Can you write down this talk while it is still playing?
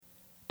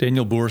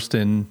Daniel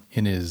Boorstin,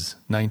 in his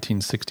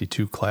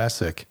 1962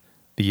 classic,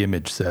 The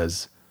Image,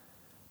 says,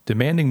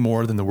 "Demanding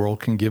more than the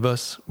world can give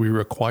us, we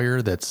require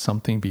that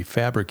something be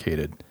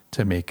fabricated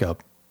to make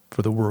up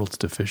for the world's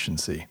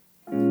deficiency."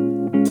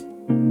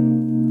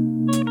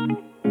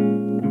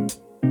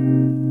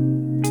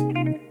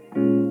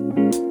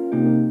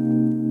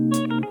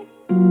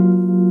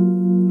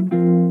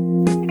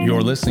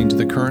 You're listening to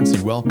The Currency.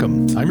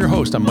 Welcome. I'm your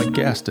host, I'm Mike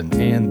Gaston,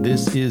 and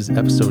this is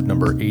episode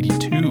number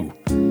 82.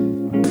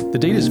 The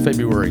date is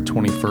February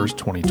 21st,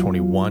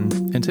 2021,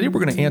 and today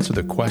we're going to answer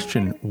the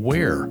question,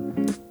 where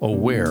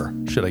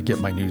should I get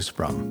my news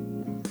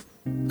from?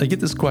 I get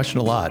this question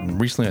a lot,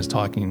 and recently I was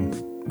talking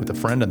with a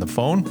friend on the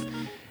phone,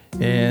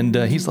 and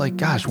he's like,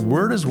 gosh,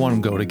 where does one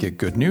go to get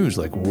good news?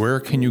 Like, where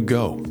can you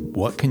go?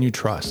 What can you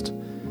trust?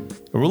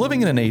 We're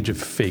living in an age of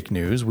fake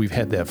news. We've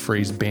had that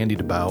phrase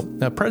bandied about.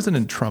 Now,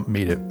 President Trump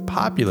made it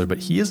popular, but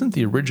he isn't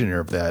the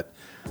originator of that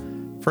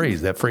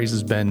phrase. That phrase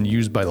has been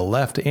used by the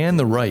left and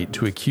the right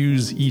to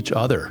accuse each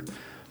other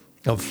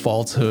of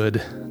falsehood,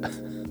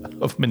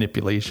 of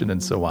manipulation,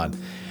 and so on.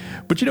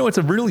 But you know, it's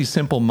a really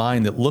simple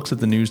mind that looks at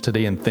the news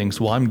today and thinks,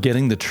 well, I'm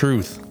getting the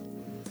truth.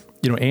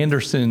 You know,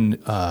 Anderson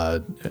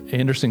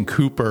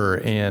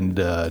Cooper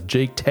and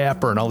Jake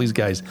Tapper and all these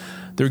guys,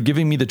 they're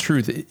giving me the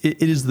truth.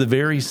 It is the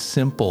very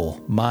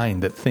simple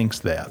mind that thinks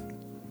that.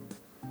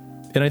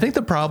 And I think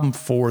the problem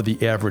for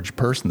the average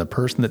person, the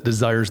person that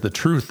desires the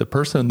truth, the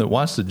person that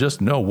wants to just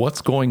know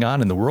what's going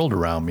on in the world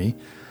around me,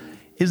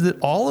 is that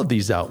all of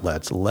these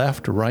outlets,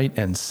 left, right,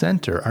 and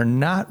center, are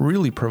not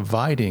really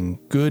providing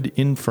good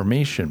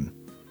information.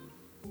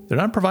 They're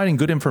not providing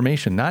good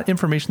information, not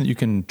information that you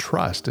can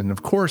trust. And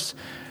of course,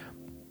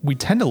 we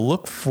tend to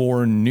look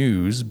for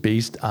news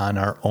based on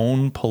our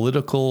own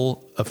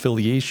political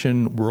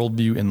affiliation,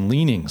 worldview, and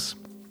leanings.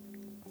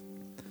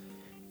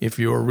 If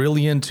you're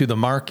really into the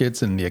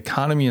markets and the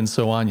economy and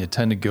so on, you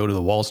tend to go to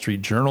the Wall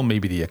Street Journal,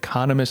 maybe The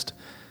Economist,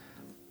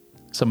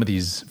 some of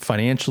these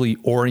financially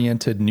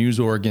oriented news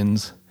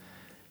organs.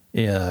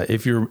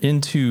 If you're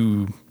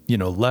into,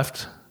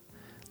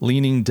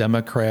 left-leaning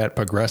Democrat,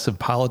 progressive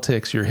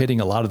politics, you're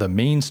hitting a lot of the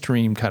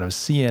mainstream kind of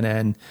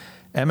CNN,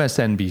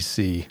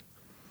 MSNBC.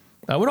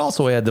 I would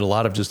also add that a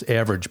lot of just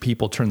average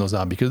people turn those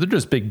on because they're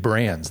just big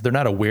brands. They're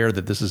not aware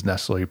that this is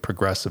necessarily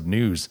progressive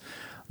news.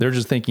 They're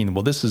just thinking,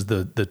 well, this is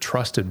the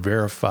trusted,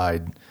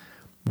 verified,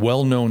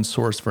 well-known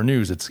source for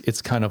news.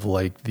 It's kind of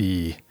like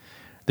the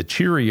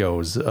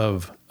Cheerios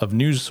of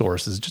news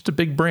sources, just a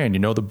big brand. You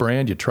know the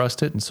brand, you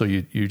trust it, and so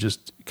you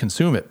just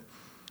consume it.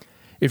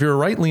 If you're a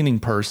right-leaning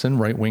person,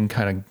 right-wing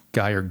kind of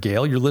guy or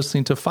gal, you're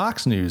listening to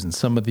Fox News and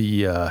some of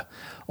the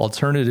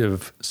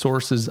alternative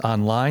sources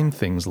online,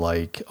 things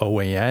like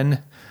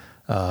OAN,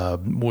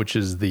 which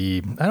is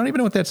I don't even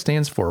know what that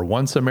stands for.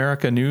 Once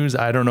America News.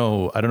 I don't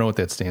know what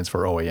that stands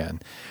for,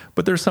 OAN.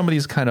 But there's some of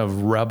these kind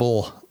of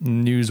rebel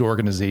news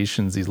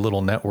organizations, these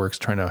little networks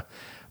trying to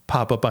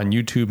pop up on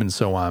YouTube and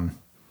so on.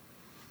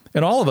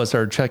 And all of us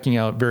are checking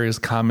out various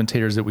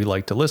commentators that we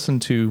like to listen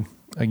to,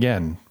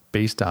 again,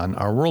 based on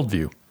our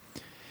worldview.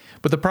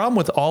 But the problem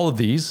with all of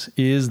these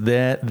is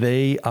that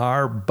they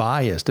are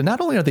biased. And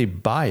not only are they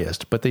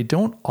biased, but they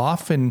don't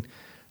often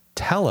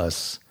tell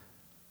us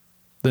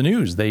the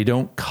news. They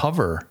don't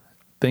cover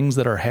things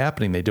that are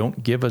happening. They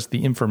don't give us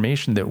the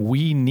information that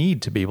we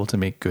need to be able to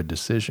make good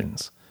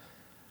decisions.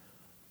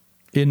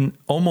 In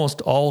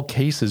almost all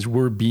cases,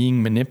 we're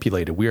being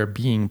manipulated. We are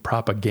being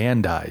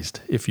propagandized,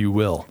 if you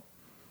will.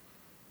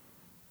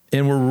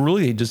 And we're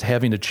really just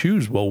having to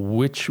choose, well,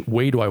 which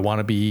way do I want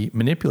to be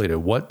manipulated?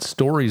 What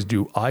stories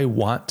do I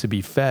want to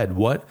be fed?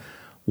 What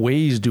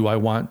ways do I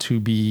want to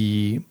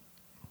be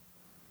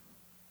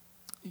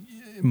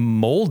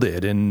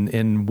molded,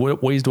 and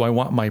what ways do I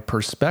want my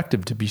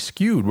perspective to be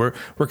skewed? We're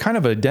kind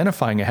of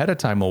identifying ahead of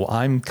time, well,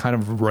 I'm kind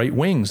of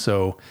right-wing,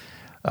 so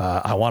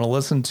I want to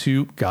listen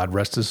to, God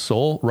rest his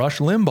soul, Rush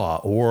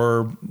Limbaugh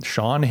or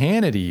Sean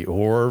Hannity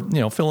or,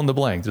 fill in the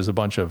blank. There's a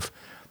bunch of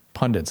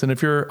pundits. And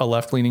if you're a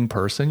left-leaning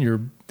person,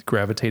 you're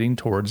gravitating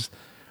towards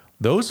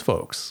those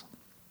folks.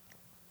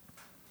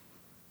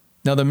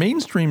 Now, the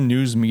mainstream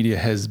news media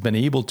has been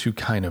able to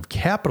kind of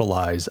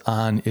capitalize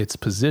on its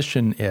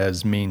position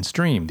as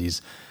mainstream,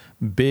 these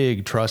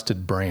big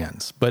trusted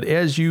brands. But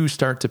as you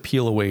start to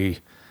peel away,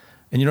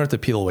 and you don't have to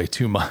peel away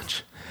too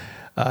much,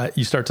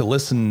 you start to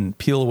listen,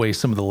 peel away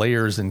some of the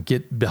layers and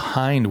get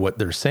behind what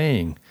they're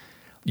saying,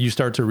 you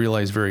start to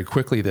realize very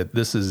quickly that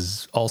this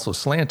is also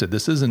slanted.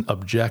 This isn't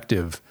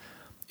objective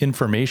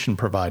information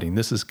providing.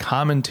 This is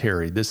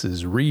commentary. This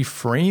is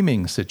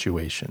reframing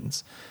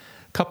situations.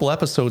 A couple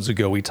episodes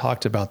ago, we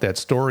talked about that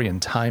story in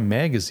Time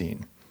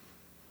magazine.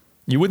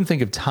 You wouldn't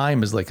think of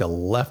Time as like a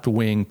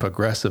left-wing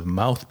progressive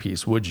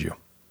mouthpiece, would you?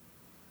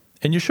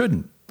 And you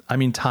shouldn't. I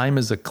mean, Time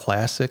is a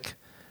classic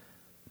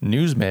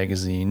news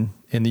magazine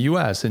in the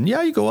U.S. And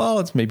yeah, you go, well,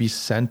 it's maybe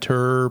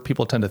center.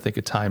 People tend to think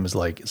of Time as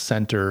like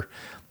center,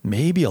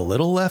 maybe a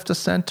little left of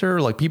center.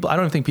 Like people, I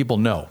don't think people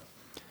know.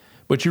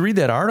 But you read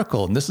that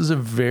article, and this is a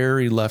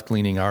very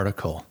left-leaning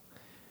article.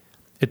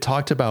 It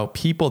talked about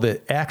people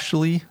that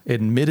actually,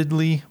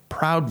 admittedly,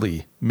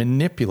 proudly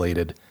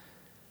manipulated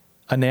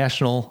a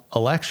national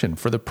election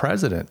for the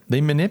president.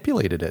 They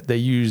manipulated it. They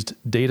used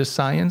data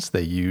science.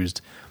 They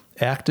used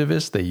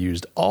activists. They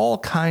used all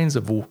kinds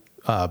of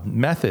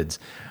methods.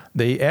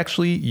 They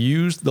actually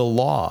used the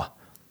law.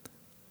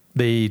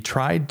 They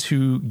tried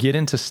to get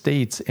into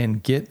states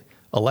and get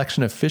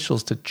election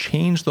officials to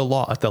change the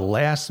law at the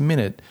last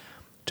minute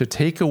to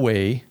take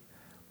away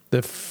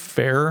the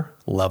fair,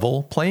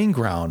 level playing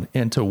ground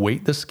and to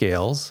weight the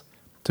scales,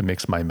 to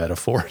mix my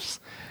metaphors,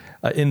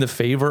 in the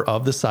favor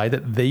of the side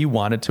that they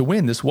wanted to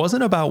win. This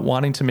wasn't about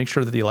wanting to make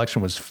sure that the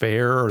election was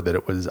fair or that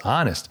it was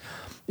honest.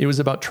 It was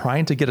about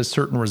trying to get a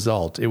certain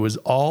result. It was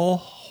all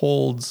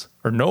holds,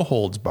 or no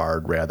holds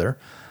barred, rather,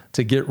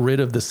 to get rid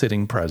of the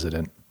sitting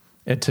president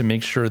and to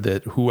make sure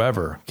that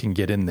whoever can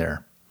get in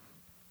there.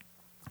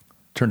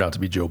 Turned out to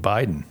be Joe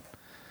Biden.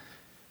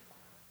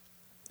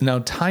 Now,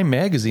 Time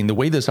Magazine, the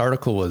way this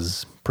article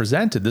was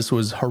presented, this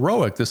was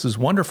heroic, this is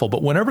wonderful.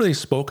 But whenever they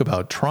spoke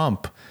about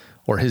Trump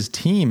or his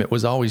team, it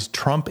was always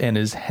Trump and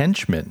his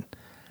henchmen.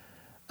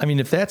 I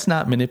mean, if that's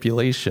not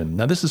manipulation,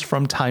 now this is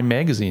from Time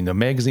Magazine,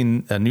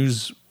 a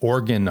news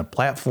organ, a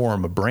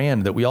platform, a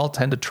brand that we all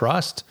tend to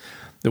trust,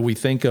 that we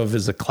think of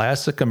as a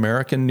classic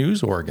American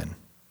news organ.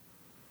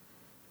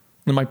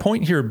 And my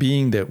point here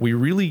being that we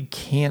really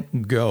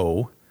can't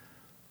go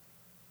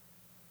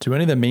to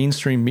any of the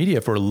mainstream media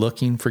if we're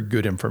looking for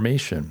good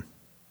information.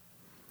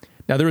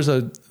 Now, there is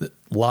a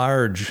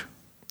large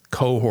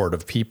cohort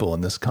of people in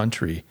this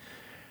country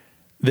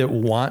that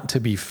want to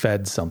be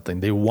fed something.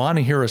 They want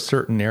to hear a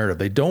certain narrative.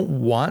 They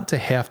don't want to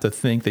have to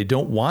think. They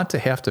don't want to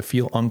have to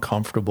feel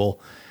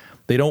uncomfortable.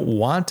 They don't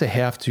want to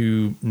have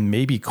to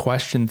maybe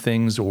question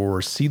things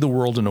or see the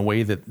world in a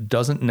way that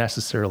doesn't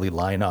necessarily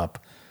line up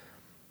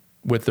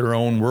with their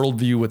own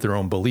worldview, with their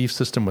own belief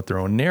system, with their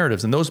own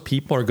narratives. And those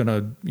people are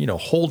going to,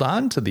 hold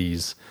on to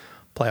these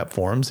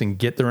platforms and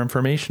get their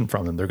information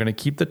from them. They're going to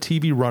keep the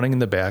TV running in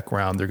the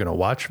background. They're going to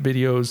watch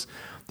videos.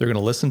 They're going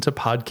to listen to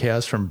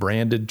podcasts from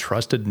branded,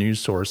 trusted news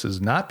sources,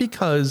 not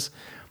because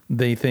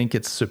they think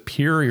it's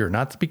superior,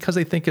 not because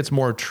they think it's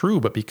more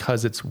true, but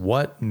because it's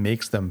what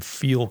makes them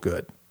feel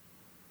good.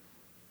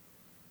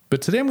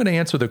 But today I'm going to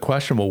answer the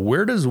question, well,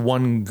 where does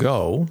one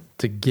go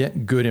to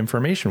get good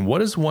information? What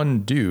does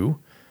one do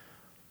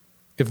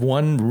if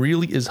one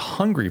really is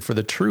hungry for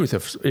the truth?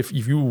 If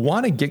you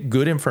want to get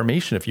good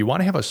information, if you want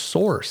to have a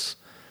source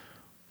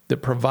that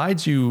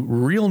provides you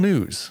real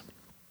news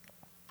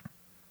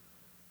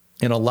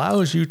and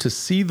allows you to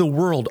see the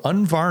world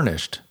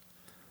unvarnished,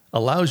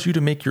 allows you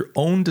to make your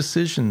own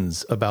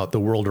decisions about the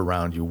world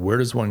around you, where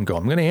does one go?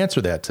 I'm going to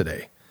answer that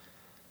today.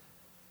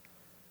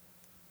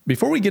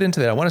 Before we get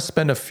into that, I want to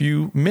spend a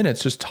few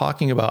minutes just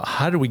talking about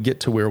how do we get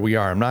to where we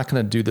are. I'm not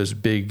going to do this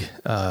big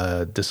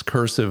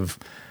discursive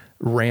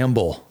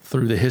ramble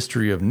through the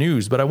history of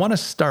news, but I want to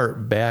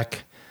start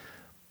back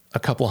a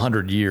couple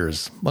hundred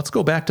years. Let's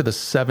go back to the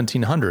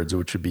 1700s,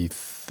 which would be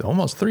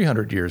almost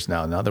 300 years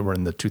now that we're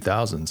in the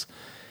 2000s,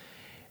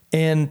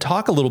 and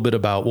talk a little bit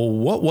about, well,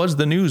 what was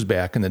the news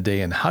back in the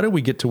day and how did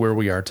we get to where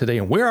we are today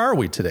and where are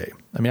we today?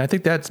 I mean, I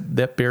think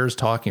that bears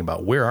talking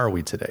about. Where are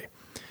we today?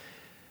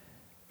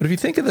 But if you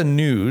think of the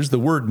news, the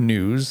word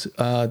news,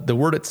 the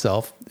word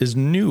itself is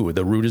new.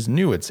 The root is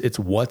new. It's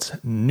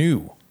what's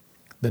new,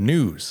 the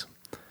news.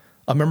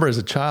 I remember as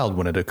a child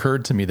when it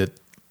occurred to me that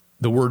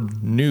the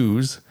word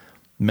news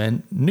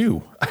meant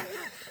new.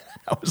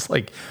 I was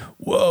like,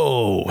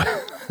 whoa,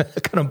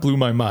 that kind of blew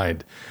my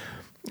mind.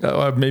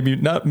 Maybe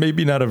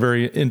not a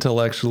very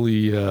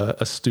intellectually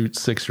astute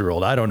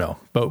 6-year-old. I don't know.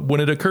 But when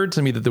it occurred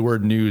to me that the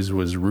word news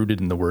was rooted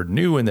in the word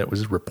new and that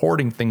was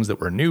reporting things that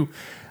were new,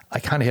 I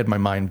kind of had my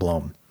mind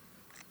blown.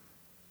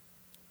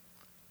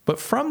 But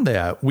from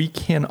that, we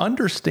can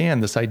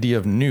understand this idea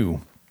of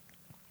new,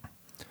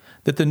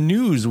 that the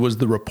news was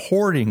the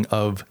reporting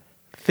of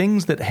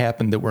things that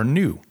happened that were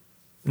new.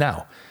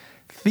 Now,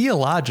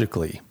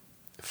 theologically,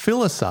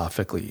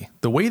 philosophically,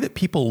 the way that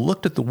people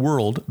looked at the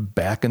world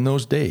back in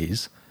those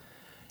days,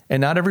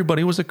 and not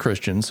everybody was a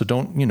Christian, so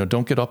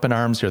don't get up in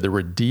arms here. There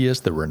were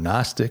deists, there were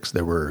Gnostics,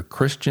 there were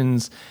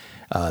Christians,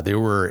 there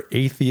were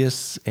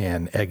atheists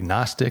and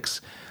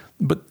agnostics.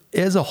 But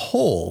as a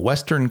whole,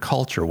 Western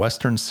culture,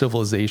 Western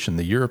civilization,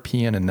 the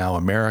European and now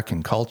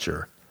American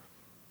culture,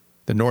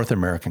 the North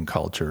American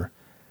culture,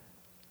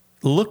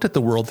 looked at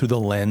the world through the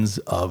lens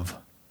of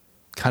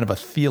kind of a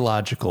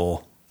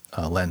theological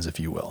lens, if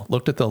you will.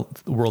 Looked at the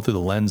world through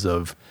the lens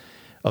of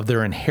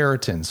their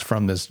inheritance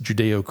from this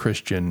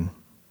Judeo-Christian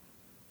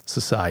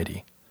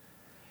society.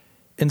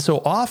 And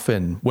so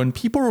often when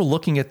people were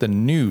looking at the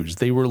news,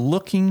 they were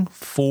looking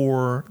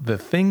for the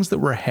things that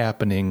were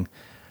happening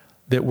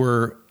that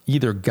were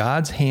either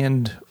God's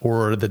hand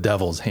or the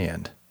devil's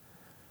hand.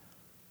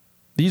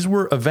 These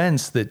were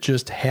events that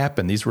just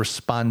happened. These were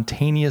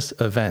spontaneous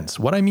events.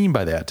 What I mean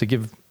by that, to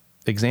give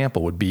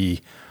example, would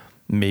be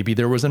maybe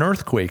there was an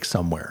earthquake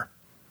somewhere.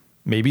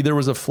 Maybe there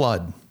was a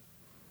flood.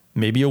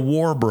 Maybe a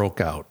war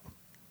broke out.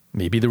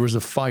 Maybe there was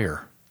a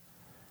fire.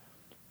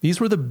 These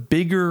were the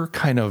bigger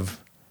kind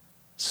of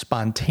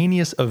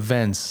spontaneous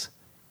events.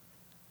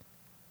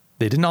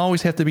 They didn't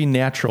always have to be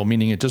natural,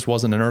 meaning it just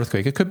wasn't an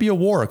earthquake. It could be a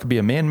war. It could be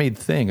a man-made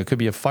thing. It could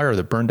be a fire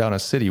that burned down a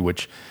city,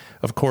 which,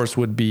 of course,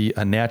 would be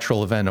a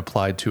natural event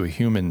applied to a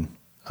human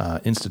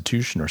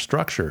institution or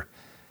structure.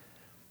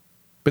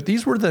 But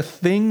these were the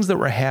things that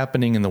were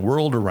happening in the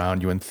world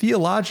around you. And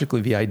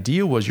theologically, the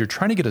idea was you're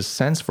trying to get a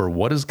sense for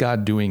what is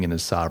God doing in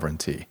his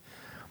sovereignty.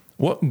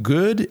 What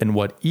good and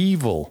what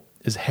evil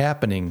is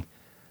happening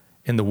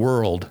in the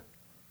world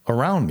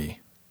around me.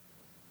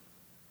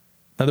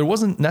 Now, there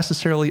wasn't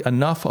necessarily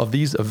enough of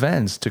these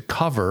events to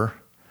cover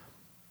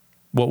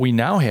what we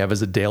now have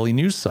as a daily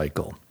news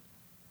cycle.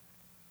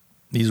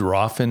 These were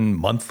often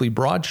monthly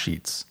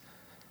broadsheets,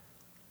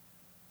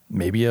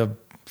 maybe a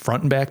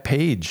front and back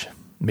page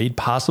made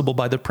possible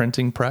by the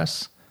printing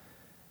press.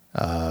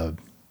 One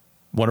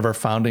of our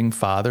founding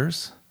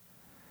fathers,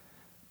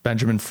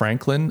 Benjamin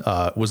Franklin,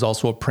 was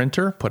also a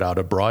printer, put out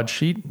a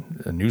broadsheet,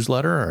 a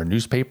newsletter or a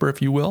newspaper,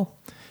 if you will.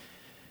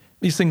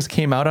 These things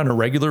came out on a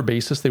regular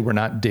basis. They were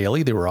not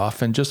daily. They were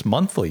often just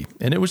monthly.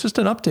 And it was just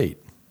an update.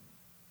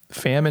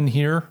 Famine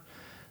here,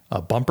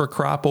 a bumper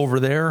crop over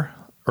there,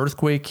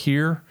 earthquake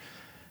here,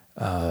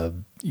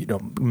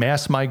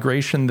 mass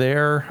migration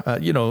there,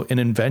 an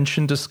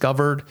invention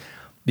discovered.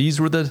 These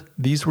were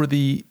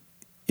the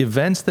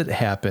events that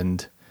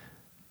happened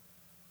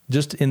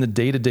just in the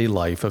day-to-day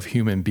life of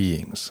human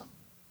beings.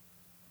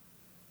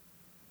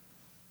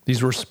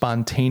 These were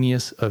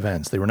spontaneous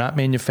events. They were not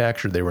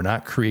manufactured. They were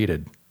not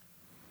created.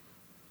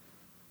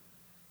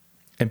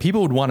 And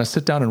people would want to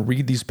sit down and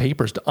read these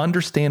papers to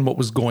understand what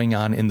was going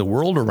on in the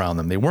world around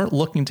them. They weren't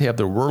looking to have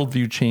their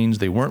worldview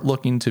changed. They weren't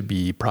looking to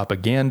be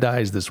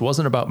propagandized. This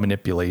wasn't about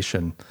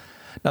manipulation.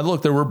 Now,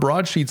 look, there were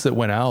broadsheets that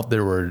went out.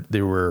 There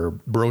were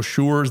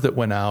brochures that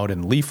went out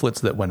and leaflets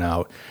that went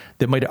out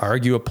that might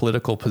argue a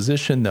political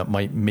position, that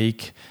might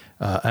make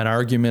an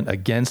argument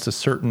against a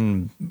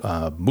certain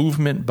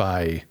movement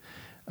by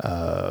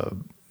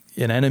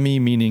an enemy,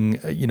 meaning,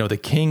 the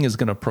king is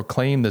going to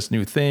proclaim this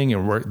new thing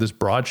and this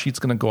broadsheet's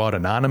going to go out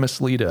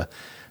anonymously to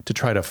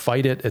try to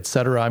fight it, et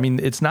cetera. I mean,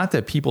 it's not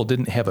that people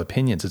didn't have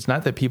opinions. It's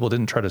not that people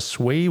didn't try to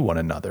sway one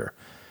another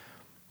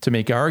to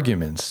make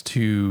arguments,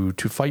 to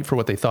fight for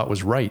what they thought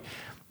was right.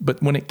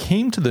 But when it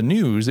came to the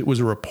news, it was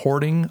a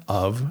reporting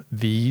of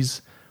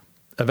these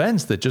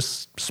events that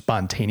just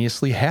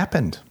spontaneously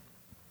happened.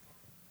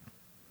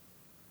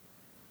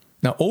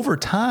 Now, over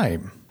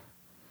time,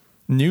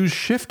 news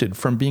shifted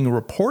from being a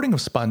reporting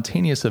of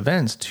spontaneous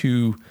events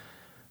to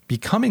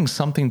becoming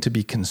something to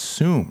be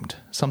consumed,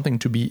 something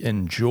to be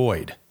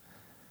enjoyed.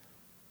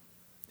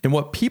 And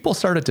what people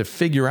started to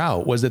figure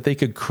out was that they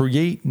could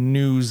create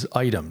news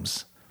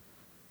items.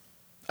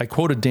 I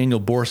quoted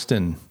Daniel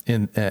Boorstin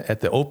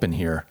at the open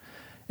here.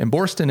 And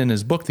Boorstin, in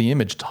his book, The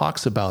Image,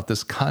 talks about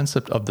this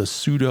concept of the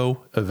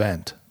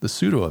pseudo-event, the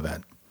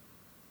pseudo-event.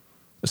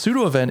 A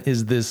pseudo-event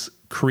is this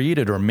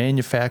created or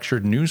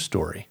manufactured news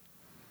story.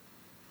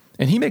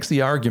 And he makes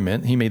the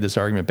argument, he made this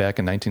argument back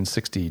in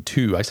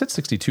 1962. I said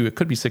 62, it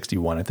could be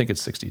 61, I think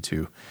it's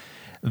 62.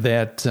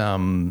 That,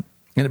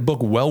 in a book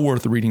well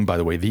worth reading, by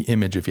the way, The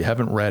Image, if you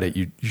haven't read it,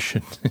 you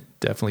should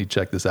definitely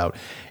check this out.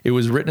 It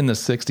was written in the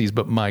 60s,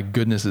 but my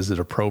goodness, is it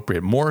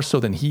appropriate. More so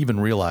than he even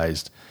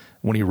realized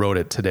when he wrote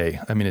it today.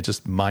 I mean, it's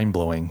just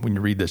mind-blowing. When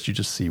you read this, you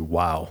just see,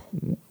 wow,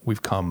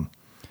 we've come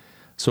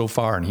so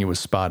far, and he was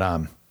spot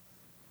on.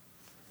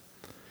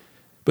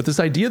 But this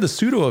idea of the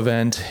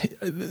pseudo-event,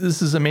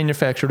 this is a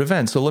manufactured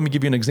event. So let me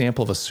give you an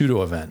example of a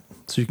pseudo-event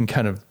so you can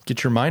kind of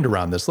get your mind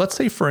around this. Let's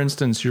say, for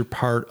instance, you're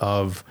part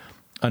of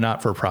a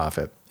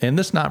not-for-profit. And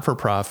this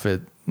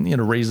not-for-profit,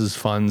 raises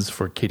funds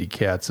for kitty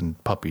cats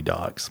and puppy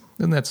dogs.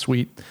 Isn't that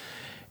sweet?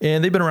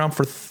 And they've been around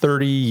for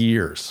 30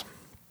 years.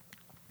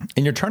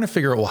 And you're trying to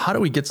figure out, well, how do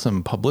we get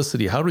some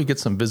publicity? How do we get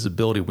some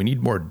visibility? We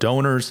need more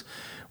donors.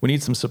 We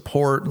need some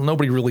support.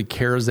 Nobody really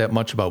cares that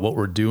much about what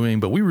we're doing,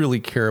 but we really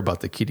care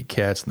about the kitty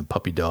cats and the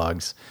puppy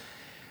dogs.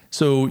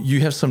 So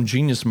you have some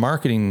genius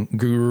marketing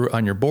guru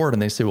on your board,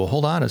 and they say, well,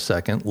 hold on a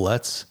second.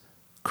 Let's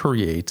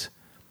create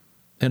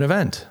an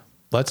event.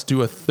 Let's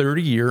do a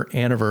 30-year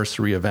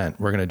anniversary event.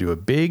 We're going to do a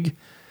big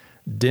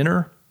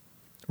dinner.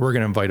 We're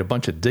going to invite a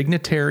bunch of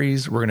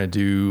dignitaries. We're going to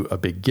do a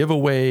big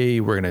giveaway.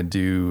 We're going to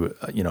do,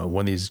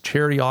 one of these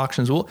charity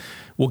auctions.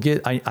 We'll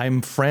get.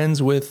 I'm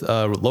friends with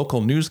a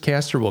local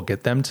newscaster. We'll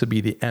get them to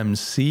be the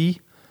MC.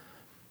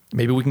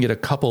 Maybe we can get a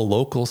couple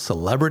local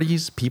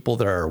celebrities, people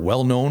that are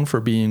well known for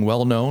being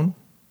well known.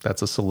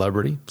 That's a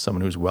celebrity,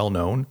 someone who's well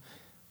known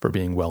for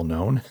being well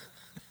known.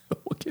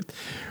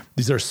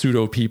 These are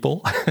pseudo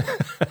people.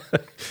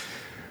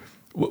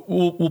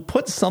 We'll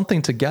put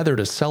something together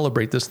to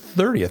celebrate this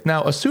 30th.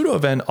 Now, a pseudo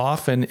event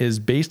often is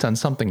based on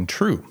something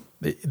true.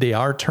 They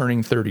are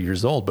turning 30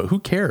 years old, but who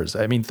cares?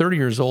 I mean, 30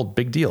 years old,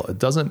 big deal. It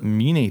doesn't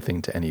mean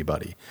anything to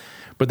anybody.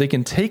 But they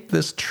can take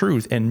this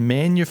truth and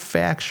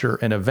manufacture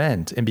an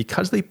event. And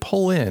because they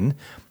pull in,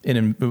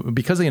 and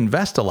because they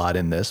invest a lot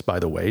in this, by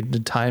the way,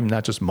 time,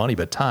 not just money,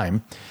 but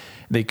time,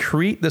 they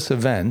create this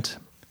event.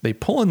 They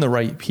pull in the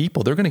right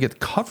people. They're going to get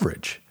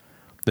coverage.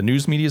 The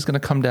news media is going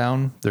to come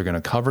down. They're going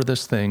to cover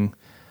this thing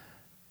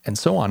and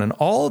so on. And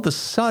all of a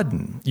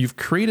sudden, you've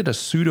created a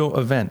pseudo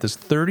event, this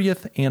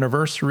 30th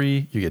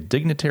anniversary. You get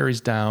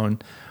dignitaries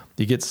down.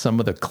 You get some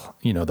of the,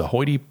 the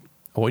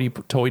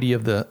hoity-toity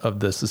of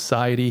the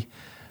society.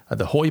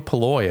 The hoi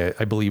polloi,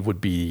 I believe, would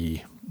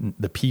be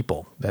the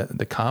people.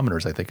 The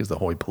commoners, I think, is the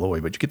hoi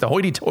polloi. But you get the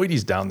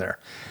hoity-toities down there.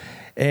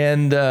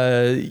 And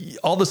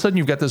all of a sudden,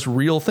 you've got this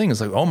real thing.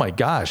 It's like, oh, my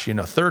gosh,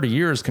 30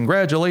 years,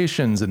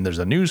 congratulations. And there's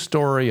a news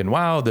story. And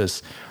wow,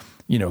 this,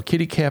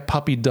 kitty cat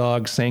puppy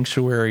dog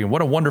sanctuary. And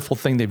what a wonderful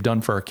thing they've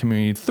done for our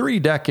community. 3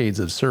 decades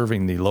of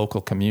serving the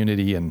local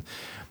community. And,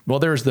 well,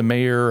 there's the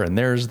mayor and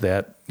there's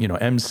that,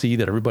 MC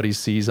that everybody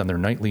sees on their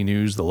nightly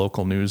news, the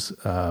local news,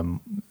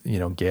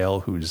 gal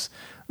who's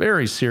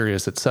very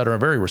serious, et cetera,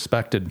 very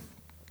respected.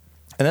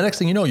 And the next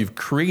thing you know, you've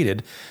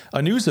created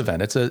a news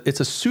event. It's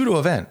a pseudo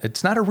event.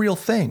 It's not a real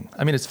thing.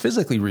 I mean, it's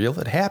physically real.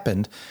 It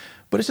happened,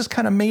 but it's just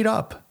kind of made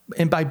up.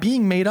 And by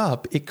being made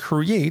up, it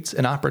creates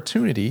an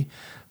opportunity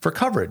for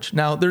coverage.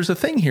 Now, there's a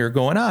thing here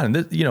going on.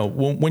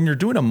 When you're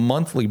doing a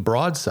monthly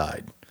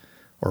broadside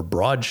or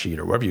broadsheet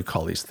or whatever you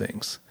call these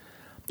things,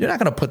 you're not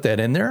going to put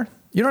that in there.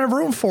 You don't have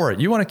room for it.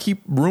 You want to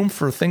keep room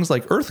for things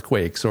like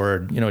earthquakes or,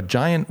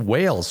 giant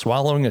whales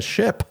swallowing a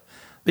ship.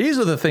 These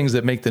are the things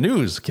that make the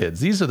news, kids.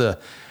 These are the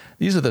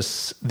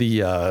events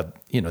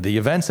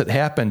that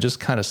happen just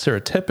kind of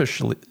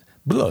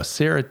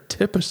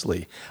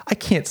surreptitiously. I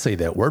can't say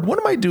that word. What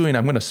am I doing?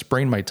 I'm going to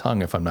sprain my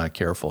tongue if I'm not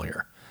careful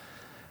here.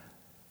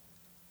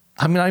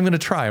 I'm not even going to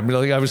try.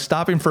 I was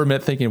stopping for a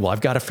minute thinking, well, I've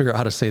got to figure out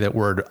how to say that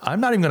word. I'm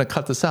not even going to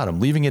cut this out.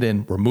 I'm leaving it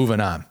in. We're moving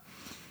on.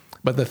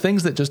 But the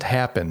things that just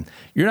happen,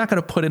 you're not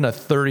going to put in a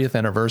 30th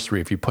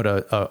anniversary if you put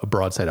a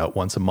broadside out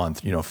once a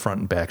month, front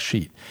and back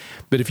sheet.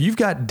 But if you've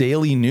got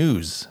daily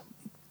news,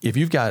 if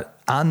you've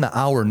got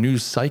on-the-hour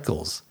news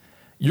cycles,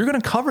 you're going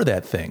to cover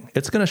that thing.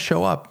 It's going to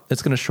show up.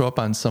 It's going to show up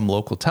on some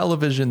local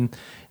television.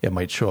 It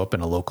might show up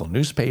in a local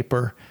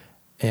newspaper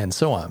and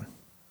so on.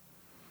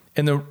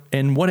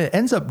 And what it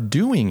ends up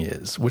doing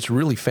is, what's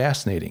really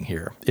fascinating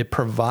here, it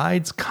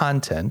provides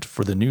content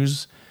for the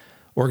news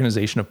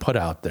organization to put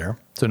out there.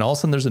 So then all of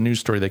a sudden there's a news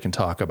story they can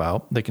talk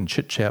about. They can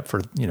chit chat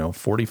for,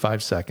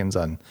 45 seconds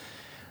on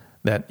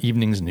that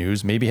evening's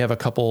news, maybe have a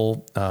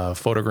couple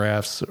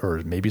photographs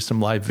or maybe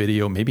some live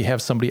video, maybe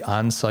have somebody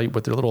on site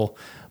with their little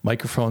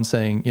microphone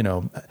saying,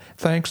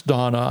 thanks,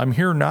 Donna, I'm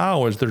here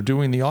now as they're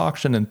doing the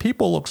auction and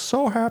people look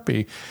so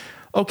happy.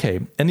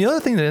 Okay. And the other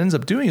thing that it ends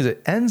up doing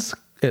is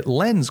it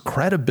lends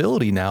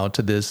credibility now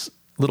to this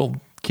little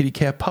kitty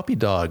cat puppy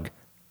dog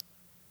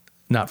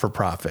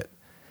not-for-profit.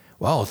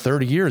 Wow,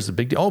 30 years, a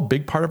big deal. Oh,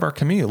 big part of our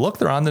community. Look,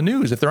 they're on the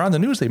news. If they're on the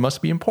news, they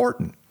must be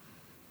important.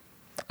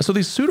 So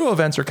these pseudo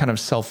events are kind of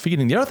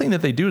self-feeding. The other thing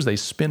that they do is they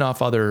spin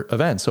off other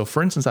events. So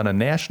for instance, on a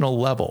national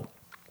level,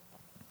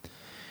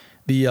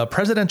 the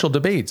presidential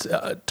debates,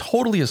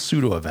 totally a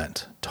pseudo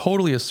event.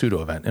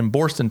 And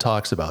Boorstin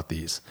talks about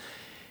these.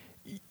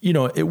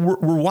 We're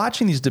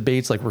watching these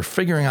debates like we're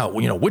figuring out,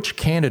 which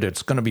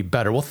candidate's going to be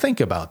better. Well, think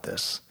about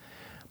this.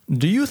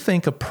 Do you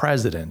think a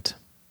president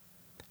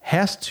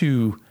has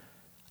to,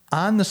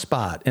 on the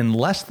spot, in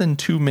less than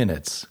 2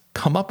 minutes,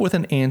 come up with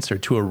an answer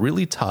to a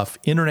really tough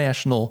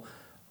international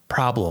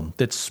problem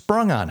that's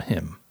sprung on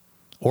him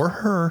or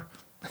her?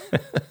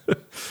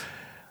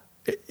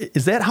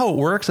 Is that how it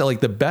works?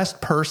 Like the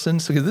best person?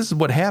 So this is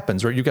what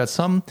happens, right? You've got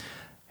some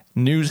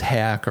news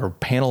hack or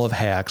panel of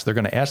hacks. They're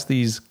going to ask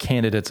these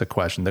candidates a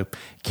question. The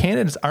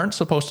candidates aren't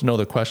supposed to know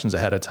the questions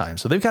ahead of time.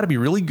 So they've got to be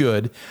really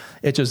good.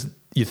 It just,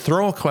 you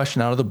throw a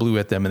question out of the blue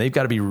at them and they've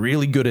got to be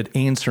really good at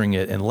answering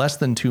it in less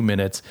than 2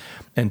 minutes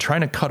and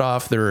trying to cut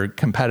off their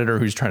competitor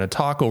who's trying to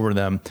talk over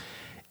them.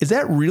 Is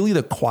that really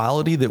the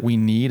quality that we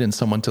need in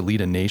someone to lead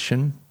a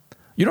nation?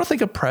 You don't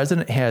think a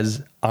president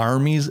has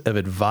armies of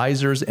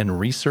advisors and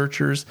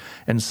researchers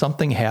and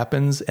something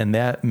happens and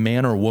that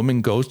man or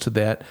woman goes to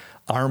that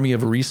army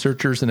of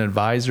researchers and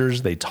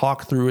advisors, they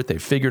talk through it, they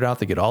figure it out,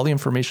 they get all the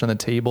information on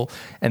the table,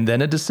 and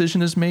then a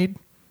decision is made?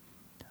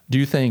 Do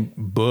you think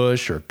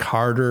Bush or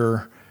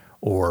Carter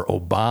or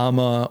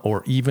Obama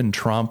or even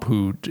Trump,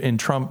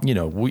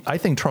 I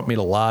think Trump made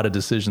a lot of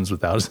decisions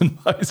without his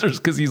advisors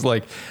because he's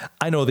like,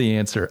 I know the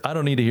answer. I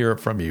don't need to hear it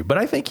from you. But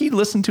I think he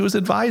listened to his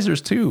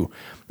advisors too.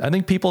 I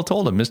think people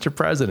told him, Mr.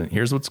 President,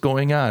 here's what's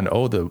going on.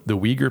 Oh, the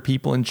Uyghur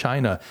people in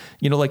China.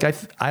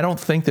 I don't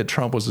think that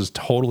Trump was just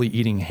totally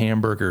eating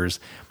hamburgers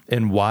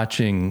and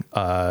watching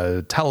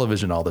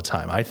television all the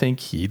time. I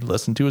think he'd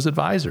listen to his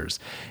advisors.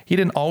 He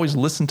didn't always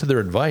listen to their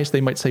advice.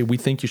 They might say, we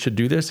think you should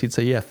do this. He'd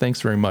say, yeah,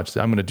 thanks very much.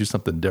 I'm going to do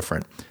something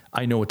different.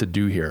 I know what to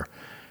do here.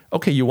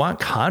 Okay, you want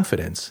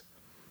confidence.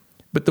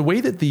 But the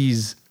way that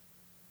these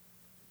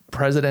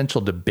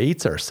presidential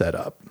debates are set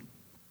up,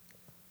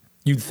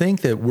 you'd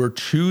think that we're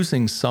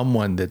choosing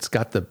someone that's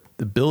got the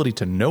ability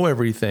to know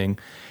everything,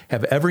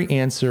 have every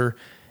answer,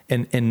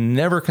 and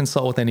never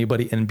consult with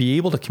anybody and be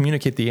able to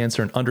communicate the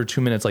answer in under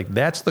 2 minutes. Like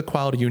that's the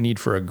quality you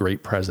need for a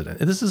great president.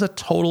 And this is a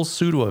total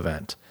pseudo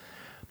event.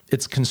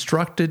 it's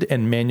constructed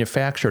and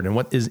manufactured. And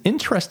what is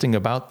interesting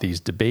about these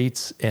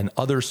debates and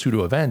other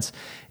pseudo events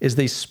is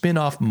they spin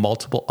off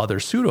multiple other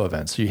pseudo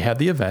events. So you have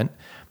the event,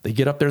 they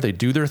get up there, they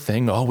do their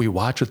thing. Oh, we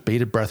watch with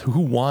bated breath who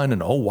won,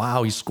 and oh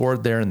wow, he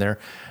scored there and there.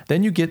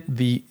 Then you get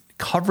the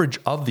coverage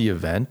of the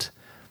event.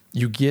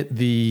 You get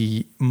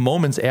the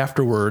moments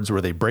afterwards where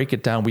they break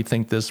it down. We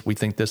think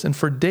this. And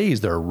for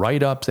days, there are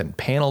write-ups and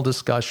panel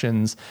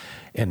discussions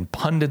and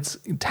pundits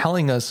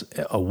telling us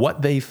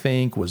what they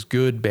think was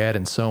good, bad,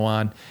 and so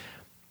on.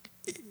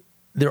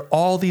 There are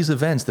all these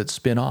events that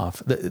spin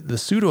off. The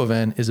pseudo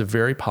event is a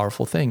very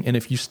powerful thing. And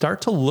if you start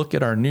to look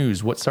at our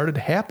news, what started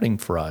happening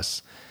for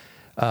us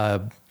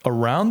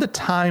around the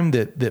time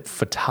that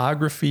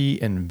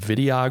photography and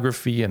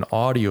videography and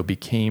audio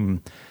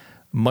became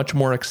much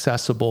more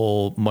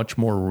accessible, much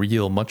more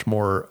real, much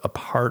more a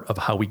part of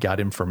how we got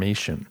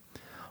information.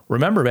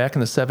 Remember back in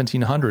the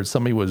 1700s,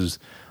 somebody was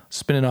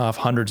spinning off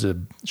hundreds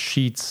of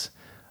sheets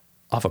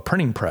off a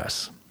printing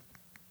press.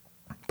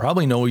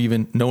 Probably no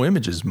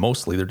images,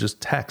 mostly. They're just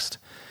text.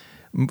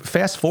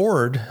 Fast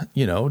forward,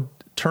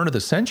 turn of the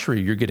century,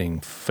 you're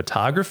getting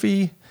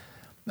photography,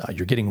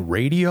 you're getting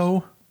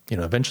radio,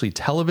 eventually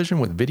television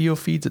with video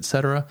feeds, et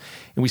cetera.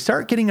 And we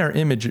start getting our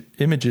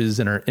images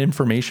and our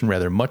information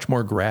much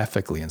more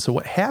graphically. And so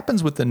what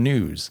happens with the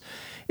news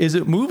is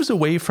it moves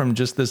away from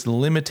just this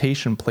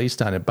limitation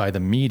placed on it by the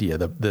media,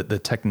 the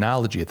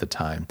technology at the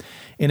time,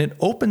 and it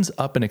opens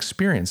up an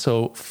experience.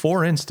 So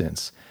for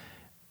instance,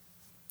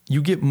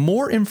 you get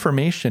more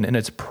information, and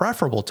it's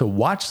preferable to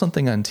watch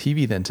something on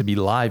TV than to be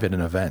live at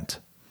an event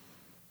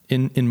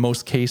in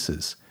most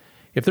cases.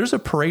 If there's a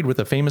parade with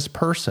a famous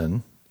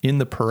person in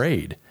the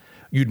parade,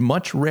 you'd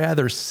much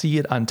rather see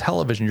it on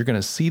television. You're going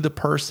to see the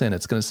person.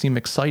 It's going to seem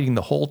exciting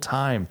the whole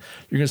time.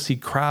 You're going to see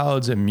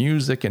crowds and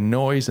music and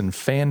noise and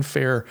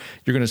fanfare.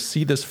 You're going to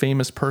see this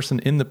famous person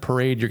in the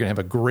parade. You're going to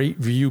have a great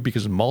view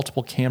because of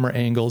multiple camera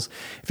angles.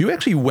 If you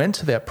actually went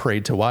to that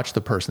parade to watch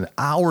the person,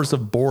 hours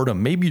of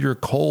boredom, maybe you're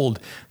cold,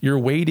 you're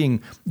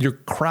waiting, you're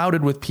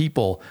crowded with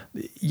people,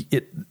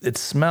 it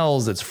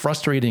smells, it's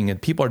frustrating,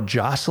 and people are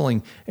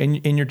jostling,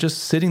 and you're just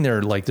sitting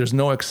there like there's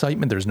no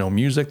excitement, there's no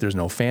music, there's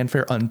no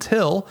fanfare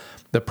until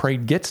the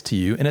parade gets to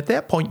you. And at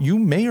that point, you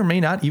may or may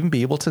not even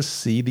be able to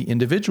see the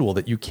individual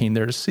that you came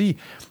there to see.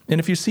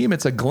 And if you see them,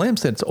 it's a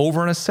glimpse. It's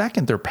over in a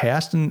second. They're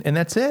past, and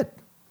that's it.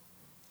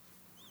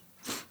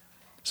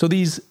 So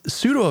these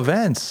pseudo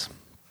events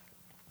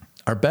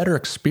are better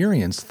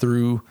experienced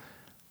through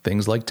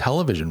things like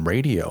television,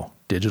 radio,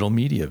 digital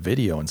media,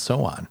 video, and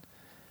so on.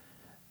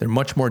 They're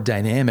much more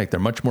dynamic. They're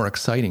much more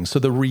exciting. So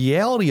the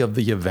reality of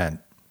the event,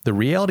 the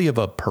reality of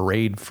a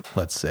parade,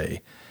 let's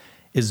say,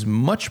 is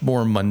much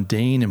more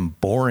mundane and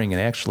boring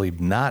and actually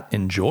not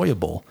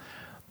enjoyable.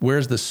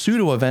 Whereas the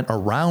pseudo event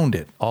around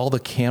it, all the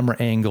camera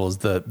angles,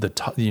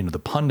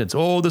 the pundits,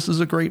 oh, this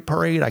is a great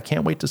parade, I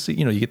can't wait to see.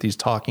 You get these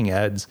talking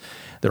heads.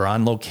 They're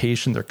on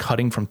location. They're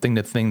cutting from thing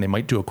to thing. They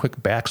might do a quick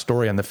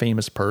backstory on the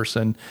famous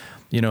person.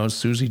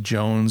 Susie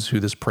Jones, who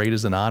this parade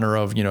is in honor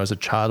of, as a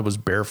child was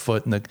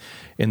barefoot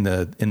in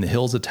the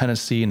hills of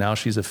Tennessee. Now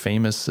she's a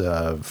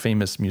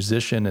famous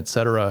musician,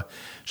 etc.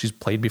 She's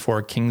played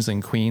before kings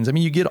and queens. I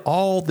mean, you get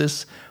all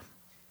this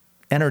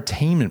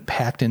entertainment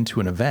packed into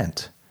an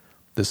event,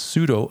 the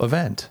pseudo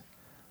event.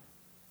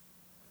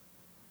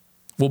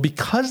 Well,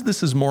 because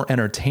this is more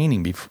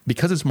entertaining,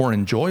 because it's more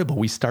enjoyable,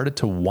 we started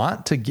to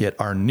want to get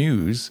our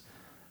news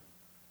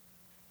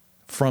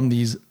from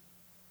these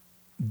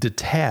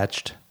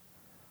detached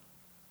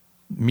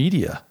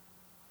media,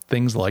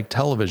 things like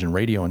television,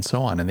 radio, and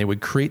so on. And they would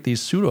create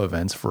these pseudo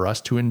events for us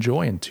to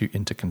enjoy and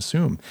to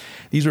consume.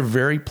 These are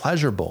very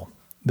pleasurable.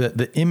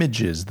 The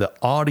images, the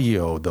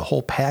audio, the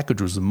whole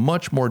package was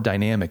much more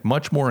dynamic,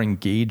 much more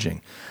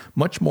engaging,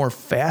 much more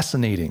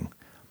fascinating,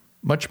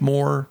 much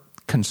more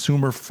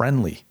consumer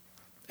friendly.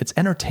 It's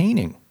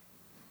entertaining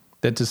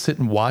than to sit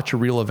and watch a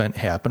real event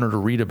happen or to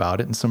read about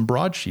it in some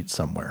broadsheet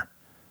somewhere.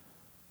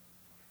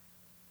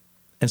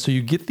 And so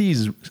you get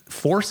these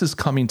forces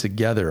coming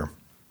together,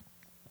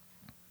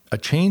 a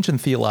change in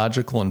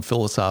theological and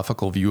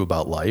philosophical view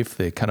about life,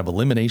 the kind of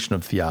elimination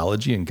of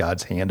theology and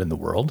God's hand in the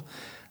world.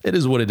 It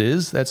is what it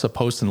is. That's a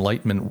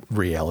post-Enlightenment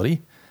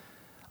reality.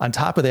 On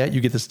top of that, you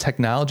get this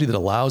technology that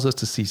allows us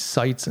to see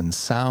sights and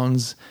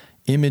sounds,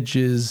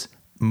 images,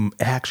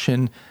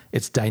 action.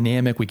 It's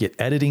dynamic. We get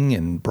editing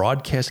and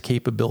broadcast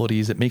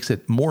capabilities. It makes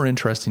it more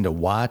interesting to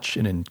watch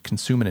and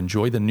consume and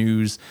enjoy the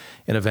news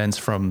and events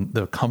from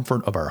the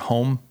comfort of our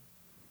home.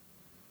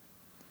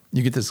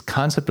 You get this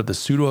concept of the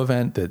pseudo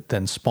event that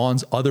then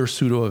spawns other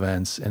pseudo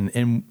events,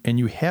 and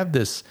you have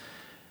this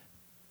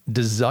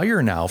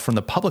desire now from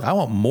the public. I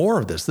want more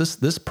of this.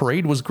 This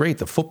parade was great.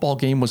 The football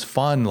game was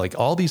fun. Like,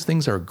 all these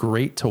things are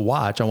great to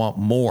watch. I want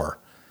more.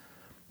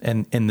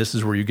 And this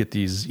is where you get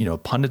these,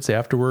 pundits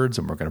afterwards,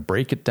 and we're going to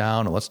break it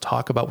down, and let's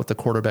talk about what the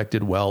quarterback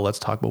did well. Let's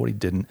talk about what he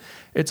didn't.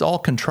 It's all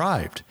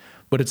contrived,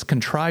 but it's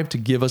contrived to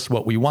give us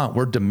what we want.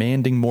 We're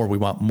demanding more. We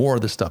want more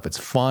of this stuff. It's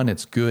fun.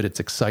 It's good. It's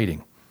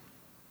exciting.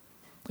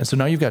 And so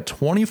now you've got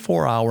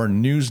 24-hour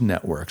news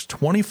networks,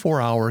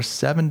 24 hours,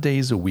 7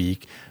 days a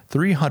week,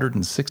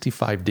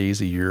 365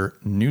 days a year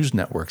news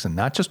networks, and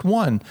not just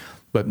one,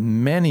 but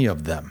many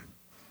of them,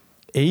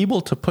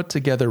 able to put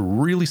together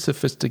really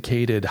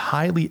sophisticated,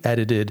 highly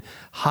edited,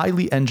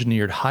 highly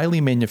engineered,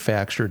 highly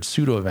manufactured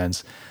pseudo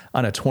events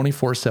on a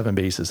 24/7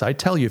 basis. I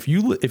tell you, if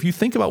you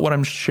think about what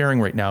I'm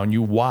sharing right now and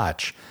you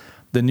watch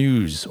the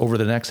news over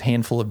the next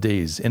handful of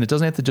days, and it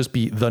doesn't have to just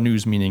be the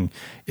news, meaning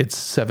it's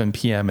 7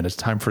 p.m. and it's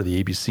time for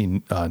the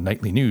ABC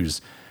nightly news.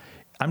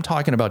 I'm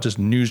talking about just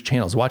news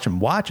channels.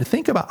 Watch.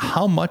 Think about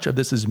how much of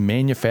this is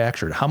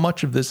manufactured, how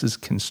much of this is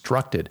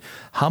constructed,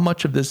 how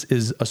much of this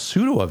is a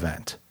pseudo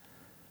event.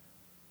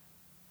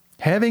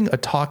 Having a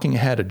talking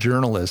head, a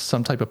journalist,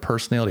 some type of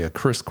personality, a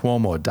Chris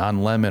Cuomo, a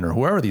Don Lemon, or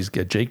whoever these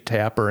guys, Jake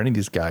Tapper, any of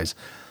these guys,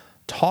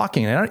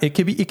 talking, and it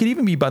could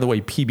even be, by the way,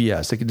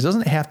 PBS. It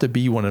doesn't have to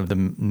be one of the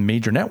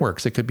major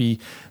networks. It could be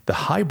the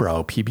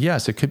highbrow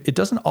PBS. It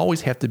doesn't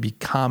always have to be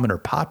common or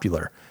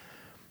popular.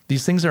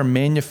 These things are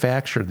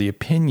manufactured. The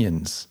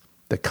opinions,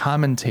 the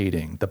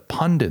commentating, the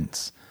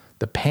pundits,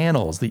 the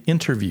panels, the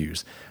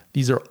interviews.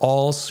 These are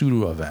all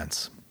pseudo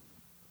events.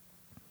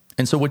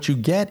 And so what you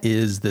get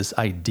is this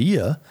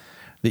idea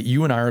that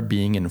you and I are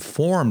being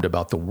informed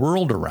about the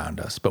world around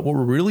us, but what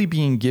we're really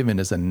being given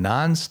is a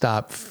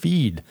nonstop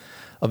feed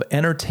of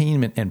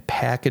entertainment and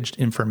packaged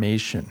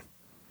information.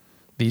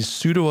 These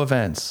pseudo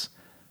events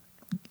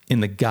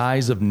in the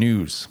guise of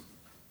news.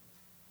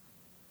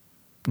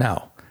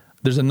 Now,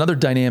 there's another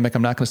dynamic.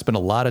 I'm not going to spend a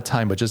lot of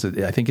time, but just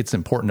I think it's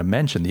important to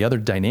mention. The other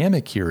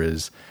dynamic here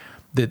is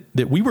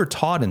that we were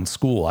taught in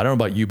school. I don't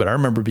know about you, but I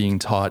remember being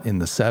taught in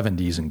the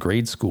 70s in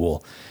grade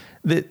school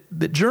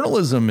that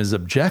journalism is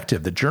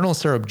objective, that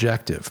journalists are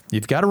objective.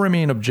 You've got to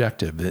remain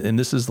objective. And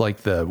this is like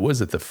the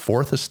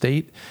fourth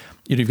estate?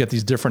 You've got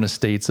these different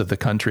estates of the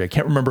country. I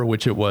can't remember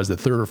which it was, the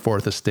third or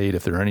fourth estate.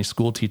 If there are any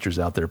school teachers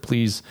out there,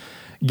 please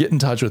get in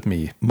touch with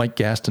me,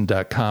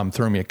 MikeGaston.com.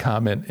 Throw me a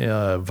comment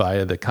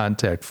via the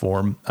contact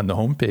form on the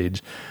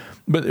homepage.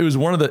 But it was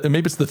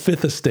maybe it's the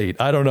fifth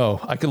estate. I don't know.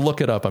 I could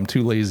look it up. I'm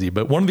too lazy.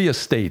 But one of the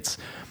estates.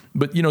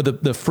 But,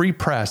 the free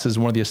press is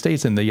one of the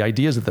estates. And the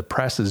idea is that the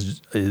press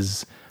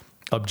is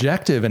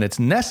objective, and it's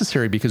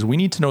necessary because we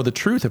need to know the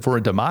truth. If we're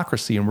a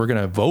democracy and we're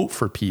going to vote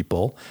for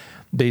people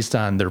based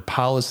on their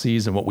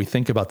policies and what we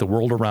think about the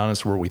world around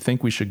us, where we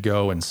think we should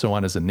go, and so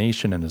on as a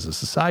nation and as a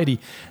society,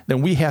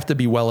 then we have to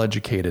be well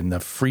educated. And the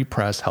free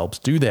press helps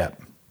do that,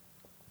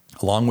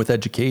 along with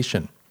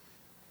education.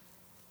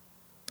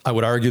 I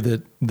would argue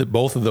that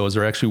both of those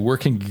are actually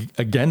working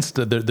against,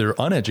 they're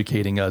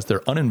uneducating us,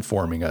 they're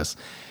uninforming us.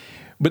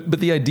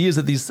 But the idea is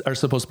that these are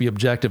supposed to be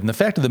objective. And the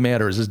fact of the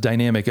matter is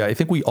dynamic. I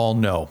think we all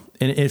know.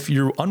 And if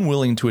you're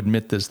unwilling to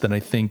admit this, then I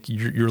think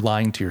you're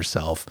lying to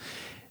yourself.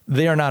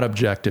 They are not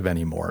objective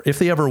anymore, if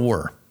they ever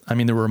were. I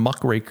mean, there were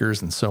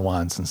muckrakers and so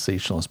on,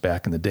 sensationalists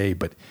back in the day.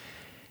 But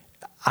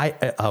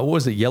what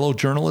was it, yellow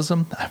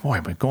journalism? Boy,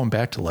 I'm going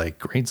back to like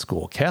grade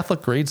school,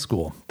 Catholic grade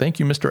school. Thank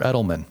you, Mr.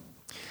 Edelman.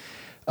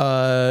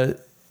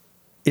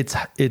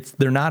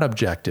 They're not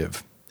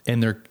objective.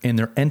 And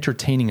they're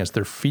entertaining us.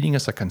 They're feeding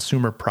us a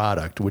consumer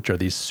product, which are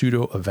these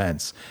pseudo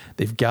events.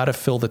 They've got to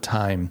fill the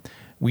time.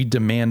 We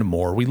demand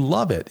more. We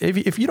love it.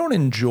 If you don't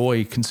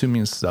enjoy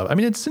consuming stuff, I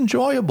mean, it's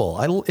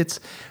enjoyable. It's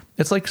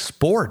like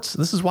sports.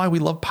 This is why we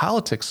love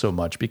politics so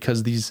much,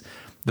 because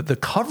the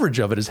coverage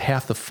of it is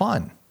half the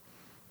fun.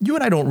 You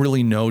and I don't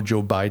really know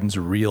Joe Biden's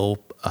real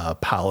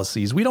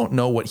policies. We don't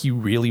know what he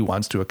really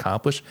wants to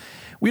accomplish.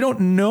 We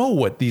don't know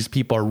what these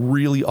people are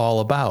really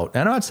all about.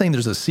 And I'm not saying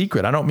there's a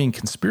secret. I don't mean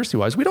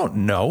conspiracy-wise. We don't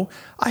know.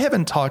 I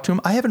haven't talked to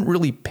him. I haven't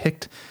really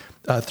picked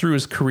through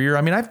his career.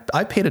 I mean,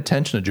 I've paid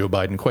attention to Joe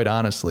Biden, quite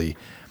honestly.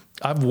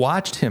 I've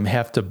watched him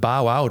have to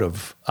bow out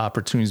of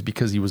opportunities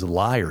because he was a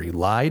liar. He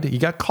lied. He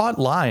got caught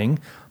lying,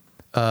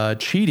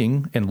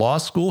 cheating in law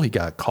school. He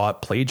got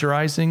caught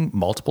plagiarizing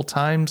multiple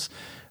times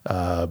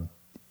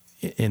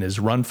in his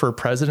run for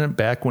president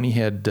back when he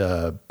had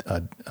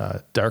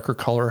darker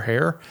color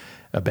hair.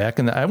 Back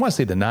in I want to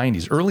say the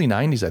 90s, early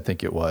 90s, I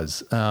think it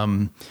was.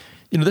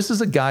 This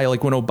is a guy,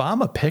 like when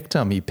Obama picked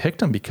him, he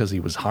picked him because he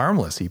was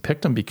harmless. He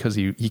picked him because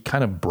he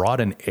kind of brought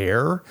an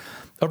air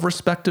of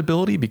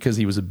respectability because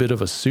he was a bit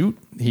of a suit.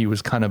 He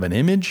was kind of an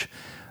image.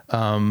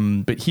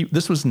 But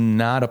this was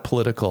not a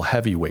political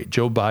heavyweight.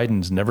 Joe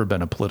Biden's never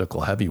been a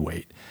political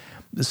heavyweight.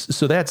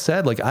 So that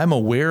said, like, I'm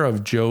aware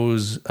of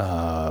Joe's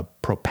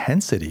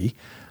propensity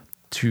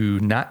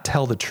to not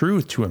tell the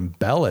truth, to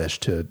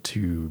embellish,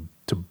 to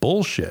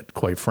bullshit,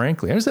 quite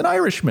frankly. He's an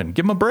Irishman.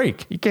 Give him a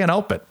break. He can't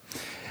help it.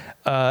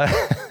 But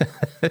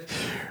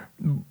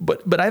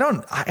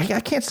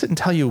I can't sit and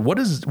tell you what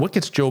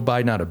gets Joe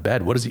Biden out of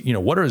bed. What is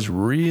what are his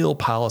real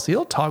policy?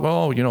 He'll talk,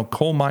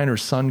 coal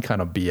miner's son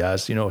kind of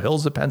BS,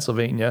 hills of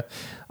Pennsylvania,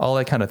 all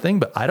that kind of thing.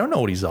 But I don't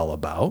know what he's all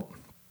about.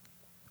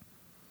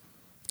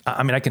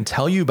 I mean, I can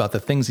tell you about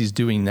the things he's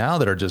doing now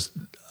that are just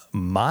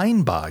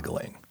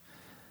mind-boggling.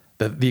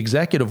 The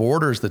executive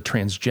orders, the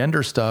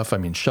transgender stuff, I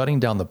mean, shutting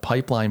down the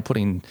pipeline,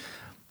 putting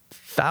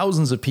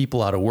thousands of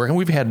people out of work. And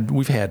we've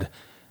had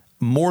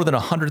more than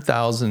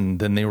 100,000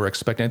 than they were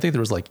expecting. I think there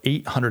was like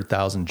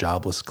 800,000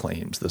 jobless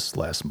claims this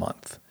last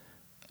month,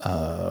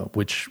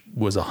 which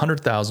was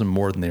 100,000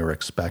 more than they were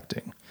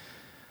expecting.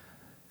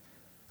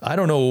 I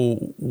don't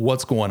know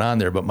what's going on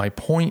there, but my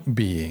point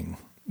being,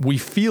 we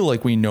feel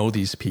like we know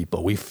these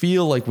people. We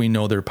feel like we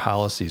know their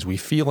policies. We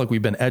feel like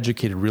we've been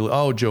educated really,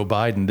 Joe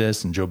Biden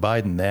this and Joe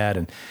Biden that.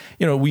 And,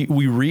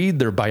 we read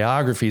their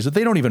biographies that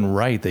they don't even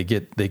write. They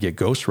get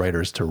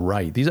ghostwriters to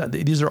write.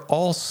 These are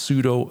all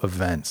pseudo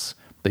events.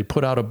 They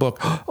put out a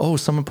book.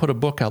 Someone put a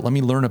book out. Let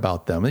me learn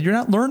about them. You're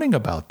not learning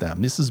about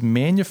them. This is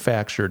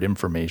manufactured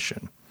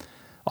information,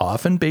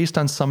 often based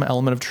on some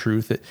element of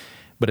truth,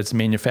 but it's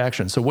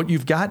manufactured. So what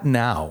you've got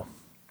now,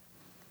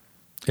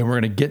 and we're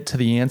going to get to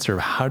the answer of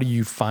how do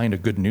you find a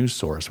good news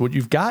source. What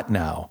you've got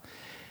now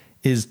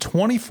is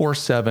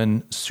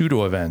 24/7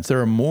 pseudo events.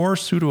 There are more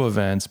pseudo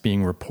events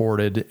being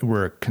reported.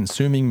 We're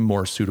consuming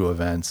more pseudo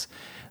events.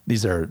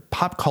 These are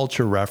pop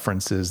culture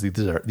references.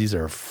 These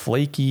are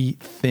flaky,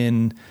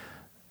 thin,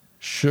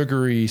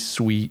 sugary,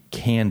 sweet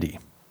candy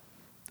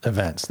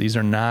events. These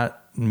are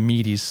not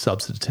meaty,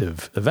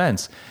 substantive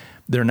events.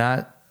 They're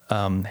not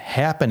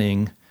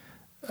happening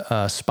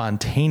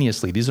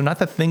spontaneously. These are not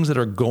the things that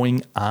are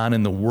going on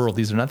in the world.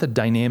 These are not the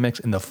dynamics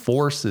and the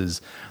forces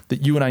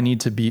that you and I need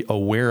to be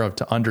aware of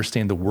to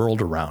understand the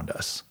world around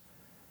us.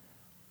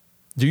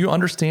 Do you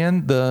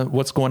understand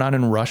what's going on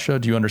in Russia?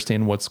 Do you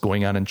understand what's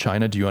going on in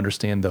China? Do you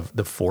understand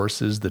the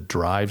forces, the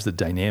drives, the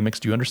dynamics?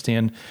 Do you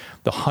understand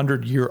the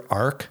 100-year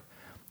arc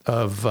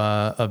of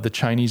the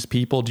Chinese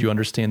people? Do you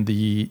understand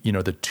the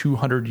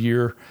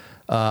 200-year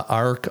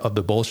arc of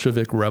the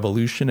Bolshevik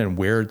Revolution and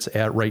where it's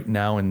at right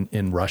now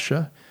in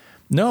Russia?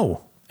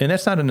 No. And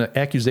that's not an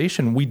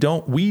accusation. We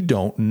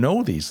don't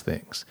know these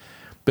things,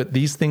 but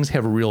these things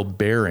have a real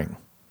bearing.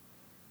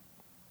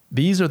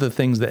 These are the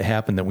things that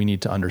happen that we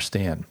need to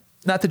understand.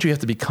 Not that you have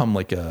to become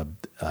like a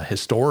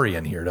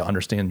historian here to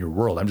understand your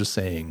world. I'm just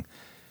saying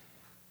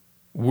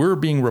we're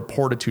being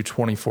reported to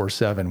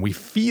 24/7. We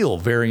feel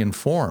very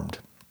informed.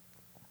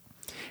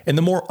 And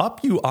the more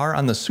up you are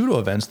on the pseudo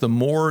events, the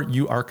more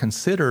you are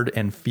considered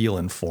and feel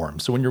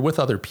informed. So when you're with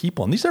other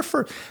people, and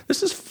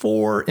this is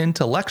for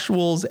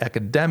intellectuals,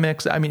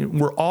 academics. I mean,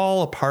 we're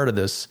all a part of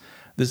this.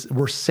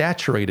 We're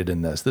saturated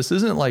in this. This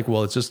isn't like,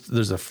 it's just,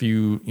 there's a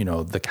few,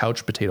 the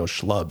couch potato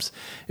schlubs.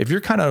 If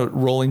you're kind of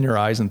rolling your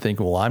eyes and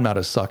thinking, I'm not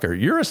a sucker,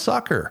 you're a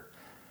sucker.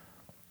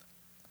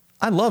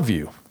 I love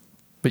you,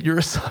 but you're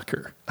a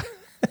sucker.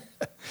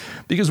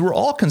 Because we're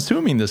all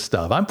consuming this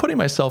stuff. I'm putting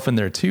myself in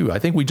there too. I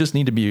think we just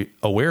need to be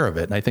aware of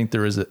it. And I think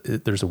there's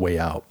a way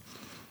out.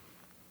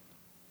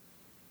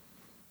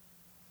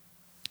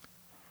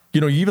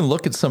 You even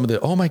look at some of the,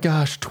 oh my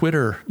gosh,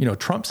 Twitter,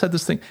 Trump said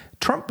this thing.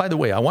 Trump, by the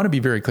way, I want to be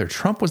very clear.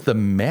 Trump was the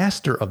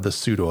master of the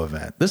pseudo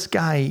event. This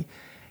guy,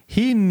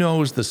 he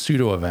knows the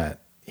pseudo event.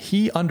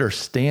 He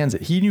understands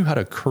it. He knew how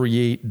to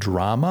create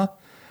drama.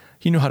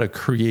 He knew how to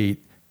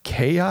create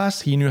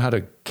chaos. He knew how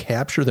to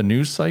capture the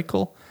news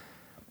cycle.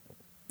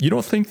 You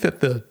don't think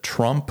that the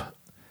Trump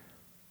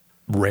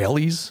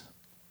rallies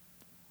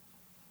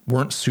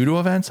weren't pseudo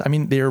events? I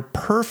mean, they're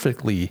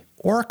perfectly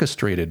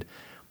orchestrated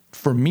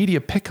for media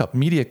pickup,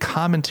 media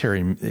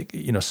commentary,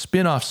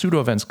 spin-off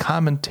pseudo events,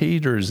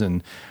 commentators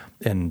and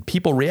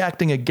people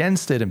reacting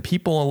against it and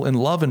people in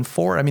love and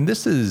for it. I mean,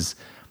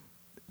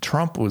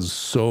 Trump was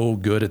so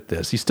good at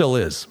this. He still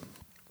is.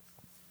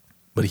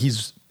 But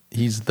he's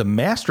the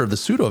master of the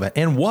pseudo event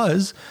and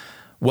was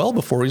well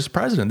before he was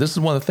president. This is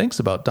one of the things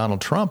about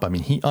Donald Trump. I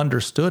mean, he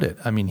understood it.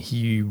 I mean,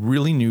 he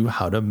really knew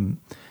how to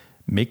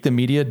make the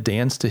media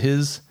dance to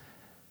his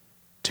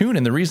tune.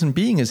 And the reason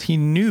being is he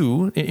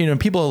knew,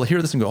 people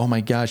hear this and go, oh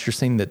my gosh, you're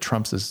saying that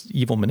Trump's this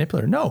evil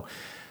manipulator. No,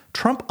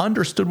 Trump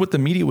understood what the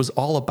media was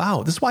all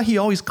about. This is why he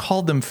always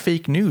called them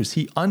fake news.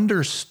 He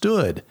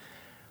understood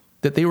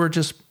that they were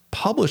just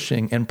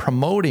publishing and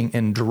promoting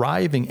and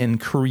driving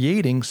and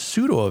creating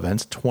pseudo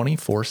events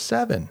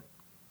 24/7.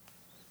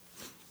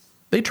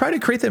 They try to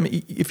create them.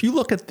 If you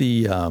look at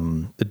the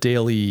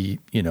daily,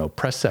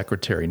 press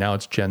secretary, now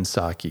it's Jen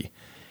Psaki.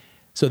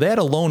 So that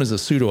alone is a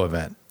pseudo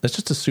event. That's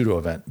just a pseudo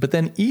event. But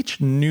then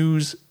each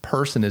news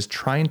person is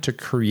trying to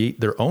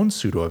create their own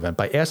pseudo event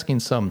by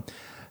asking some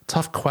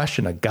tough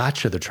question, a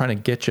gotcha. They're trying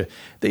to get you.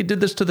 They did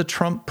this to the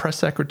Trump press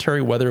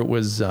secretary, whether it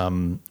was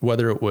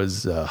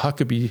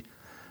Huckabee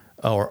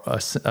or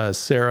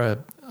Sarah.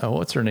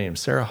 What's her name?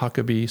 Sarah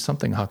Huckabee,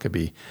 something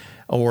Huckabee.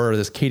 Or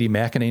this Katie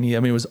McEnany. I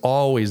mean, it was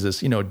always this,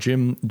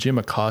 Jim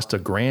Acosta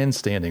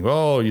grandstanding.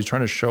 Oh, he's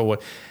trying to show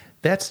what.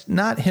 That's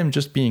not him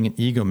just being an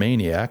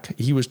egomaniac.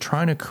 He was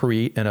trying to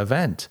create an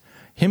event.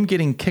 Him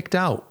getting kicked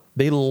out.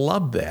 They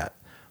loved that.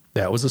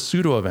 That was a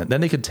pseudo event. Then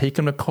they could take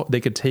him to.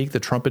 They could take the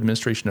Trump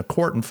administration to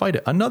court and fight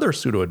it. Another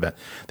pseudo event.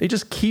 They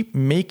just keep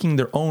making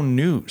their own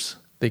news.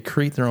 They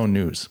create their own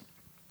news.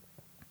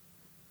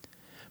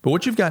 But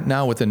what you've got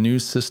now with the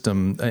news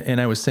system, and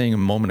I was saying a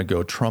moment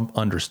ago, Trump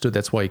understood.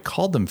 That's why he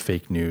called them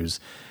fake news.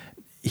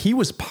 He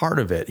was part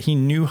of it. He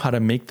knew how to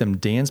make them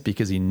dance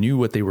because he knew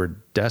what they were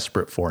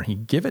desperate for, and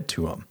he'd give it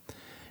to them.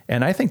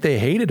 And I think they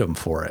hated him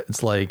for it.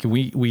 It's like,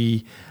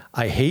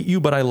 I hate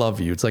you, but I love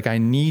you. It's like, I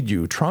need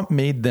you. Trump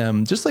made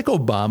them, just like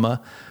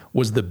Obama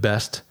was the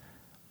best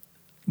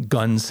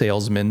gun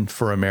salesman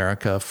for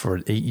America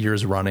for 8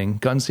 years running.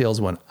 Gun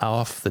sales went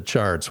off the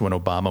charts when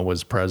Obama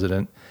was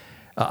president.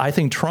 I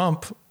think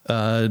Trump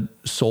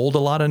sold a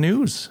lot of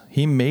news.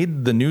 He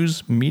made the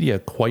news media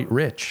quite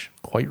rich.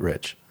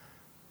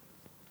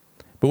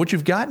 But what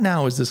you've got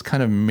now is this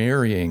kind of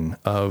marrying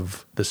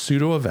of the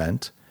pseudo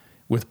event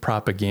with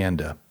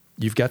propaganda.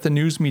 You've got the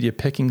news media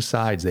picking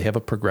sides. They have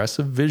a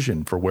progressive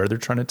vision for where they're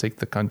trying to take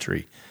the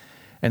country.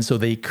 And so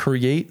they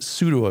create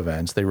pseudo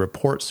events, they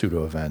report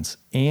pseudo events,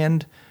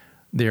 and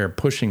they're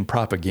pushing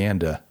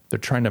propaganda. They're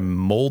trying to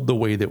mold the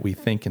way that we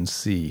think and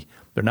see.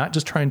 They're not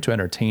just trying to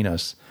entertain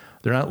us.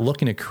 They're not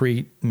looking to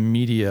create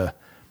media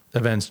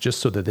events just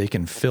so that they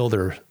can fill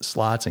their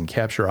slots and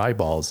capture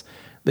eyeballs.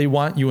 They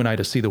want you and I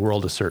to see the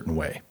world a certain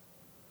way.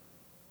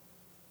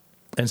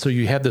 And so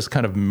you have this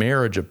kind of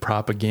marriage of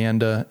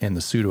propaganda and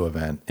the pseudo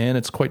event, and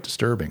it's quite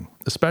disturbing,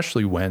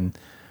 especially when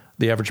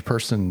the average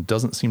person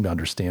doesn't seem to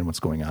understand what's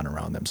going on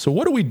around them. So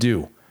what do we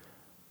do?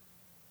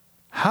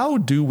 How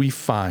do we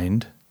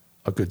find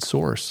a good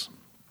source?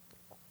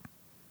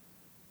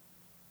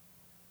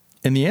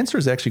 And the answer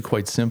is actually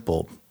quite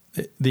simple.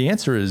 The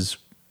answer is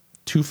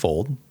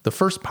twofold. The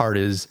first part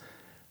is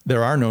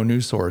there are no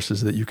news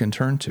sources that you can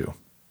turn to.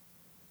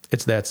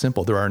 It's that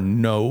simple. There are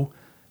no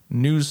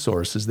news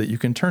sources that you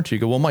can turn to.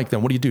 You go, well, Mike,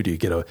 then what do?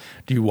 Do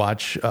you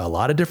watch a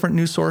lot of different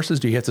news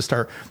sources? Do you have to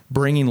start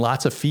bringing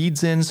lots of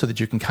feeds in so that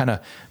you can kind of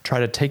try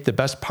to take the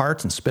best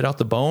parts and spit out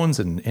the bones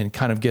and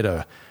kind of get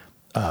a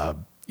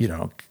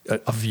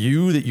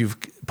view that you've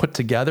put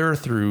together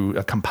through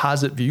a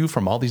composite view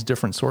from all these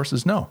different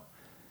sources? No.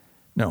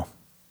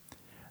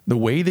 The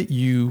way that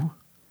you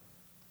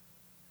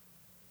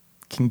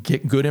can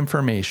get good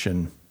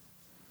information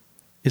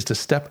is to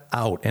step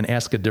out and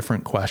ask a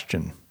different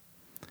question.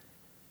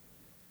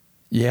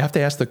 You have to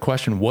ask the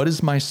question, what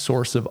is my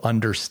source of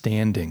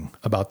understanding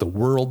about the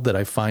world that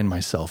I find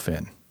myself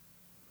in?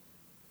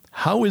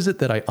 How is it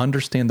that I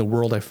understand the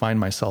world I find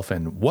myself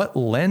in? What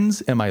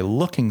lens am I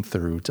looking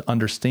through to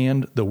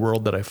understand the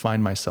world that I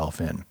find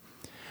myself in?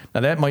 Now,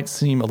 that might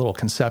seem a little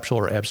conceptual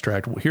or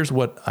abstract. Here's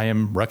what I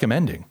am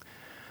recommending.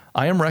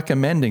 I am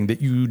recommending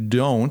that you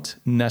don't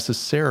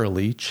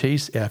necessarily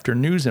chase after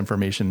news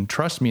information.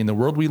 Trust me, in the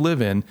world we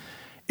live in,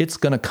 it's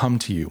going to come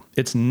to you.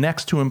 It's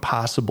next to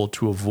impossible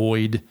to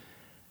avoid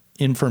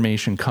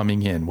information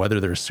coming in, whether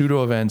they're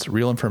pseudo events,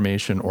 real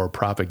information, or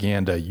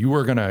propaganda. You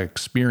are going to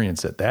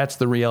experience it. That's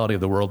the reality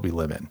of the world we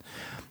live in.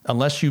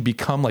 Unless you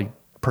become like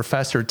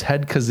Professor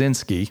Ted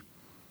Kaczynski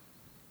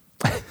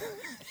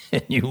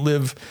and you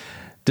live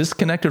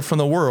disconnected from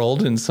the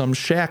world in some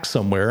shack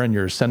somewhere and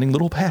you're sending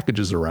little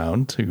packages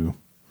around to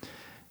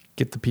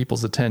get the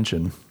people's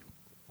attention.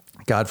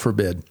 God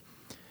forbid.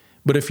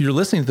 But if you're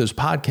listening to this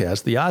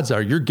podcast, the odds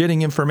are you're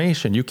getting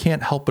information. You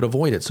can't help but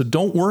avoid it. So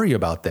don't worry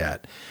about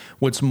that.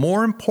 What's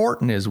more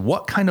important is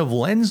what kind of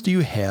lens do you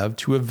have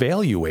to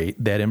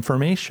evaluate that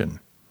information?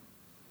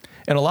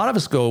 And a lot of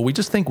us we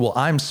just think, well,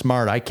 I'm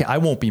smart. I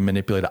won't be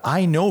manipulated.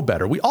 I know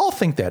better. We all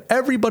think that.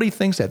 Everybody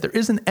thinks that. There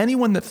isn't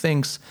anyone that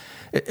thinks,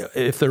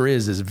 if there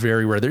is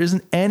very rare. There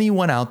isn't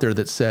anyone out there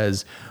that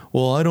says,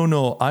 well, I don't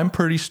know. I'm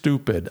pretty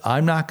stupid.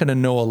 I'm not going to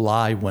know a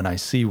lie when I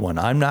see one.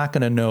 I'm not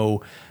going to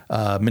know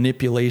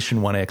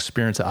manipulation when I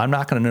experience it. I'm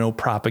not going to know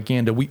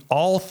propaganda. We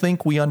all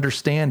think we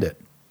understand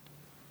it.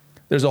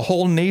 There's a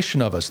whole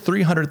nation of us,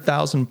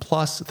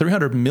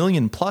 300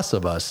 million plus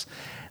of us,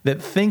 that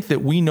think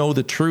that we know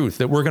the truth,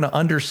 that we're going to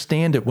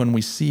understand it when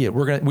we see it.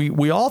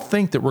 We all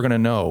think that we're going to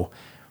know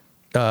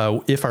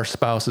if our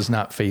spouse is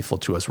not faithful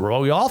to us.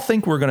 We all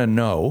think we're going to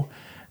know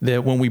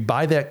that when we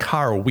buy that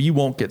car, we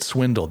won't get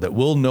swindled, that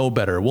we'll know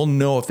better. We'll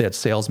know if that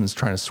salesman's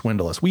trying to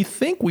swindle us. We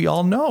think we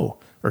all know,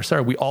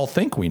 we all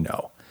think we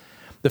know.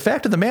 The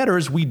fact of the matter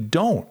is we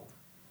don't.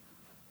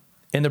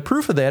 And the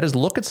proof of that is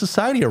look at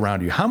society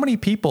around you. How many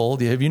people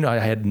have you know? I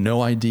had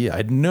no idea. I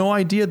had no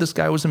idea this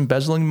guy was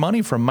embezzling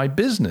money from my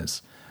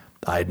business.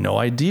 I had no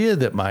idea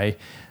that my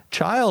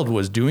child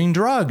was doing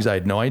drugs. I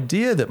had no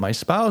idea that my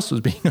spouse was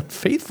being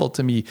unfaithful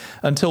to me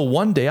until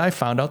one day I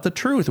found out the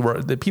truth.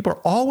 That people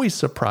are always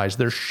surprised.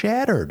 They're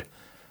shattered.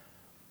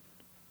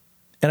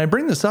 And I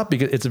bring this up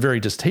because it's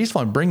very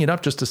distasteful. I'm bringing it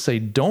up just to say,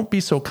 don't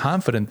be so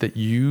confident that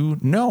you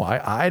know.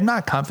 I'm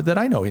not confident that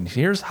I know. And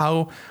here's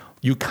how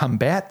you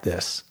combat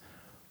this.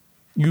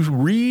 You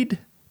read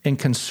and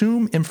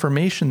consume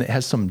information that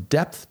has some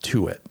depth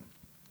to it.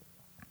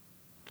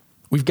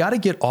 We've got to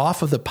get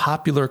off of the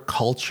popular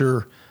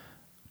culture,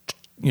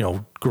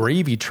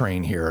 gravy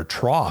train here, a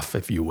trough,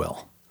 if you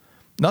will.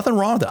 Nothing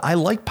wrong with it. I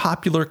like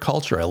popular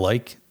culture. I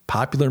like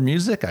popular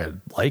music. I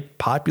like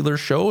popular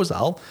shows.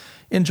 I'll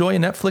enjoy a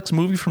Netflix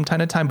movie from time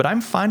to time, but I'm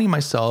finding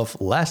myself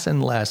less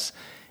and less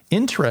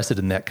interested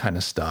in that kind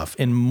of stuff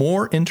and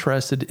more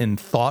interested in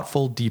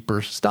thoughtful,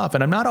 deeper stuff.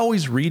 And I'm not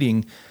always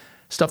reading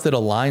stuff that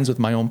aligns with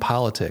my own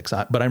politics,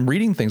 but I'm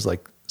reading things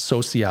like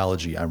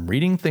sociology. I'm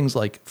reading things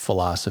like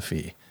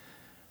philosophy,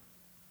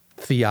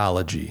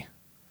 theology,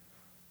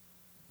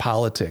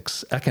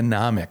 politics,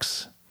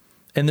 economics.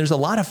 And there's a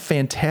lot of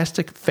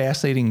fantastic,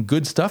 fascinating,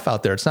 good stuff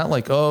out there. It's not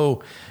like,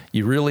 oh,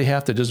 you really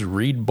have to just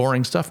read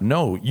boring stuff.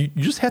 No, you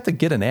just have to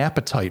get an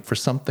appetite for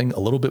something a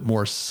little bit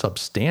more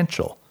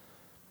substantial.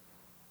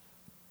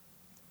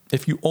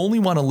 If you only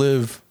want to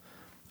live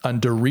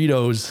on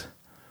Doritos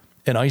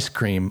and ice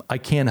cream, I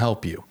can't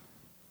help you.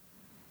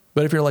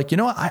 But if you're like,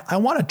 I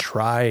want to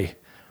try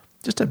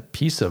just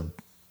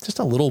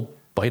a little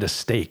bite of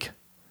steak.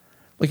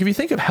 Like if you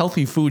think of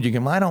healthy food, you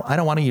can, I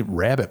don't want to eat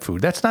rabbit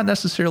food. That's not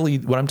necessarily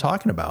what I'm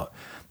talking about.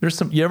 There's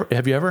some,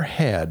 have you ever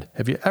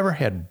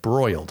had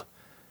broiled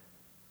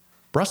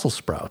Brussels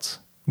sprouts?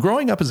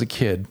 Growing up as a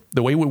kid,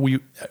 the way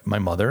my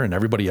mother and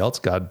everybody else,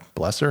 God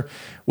bless her,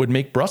 would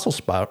make Brussels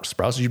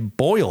sprouts, you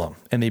boil them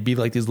and they'd be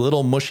like these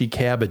little mushy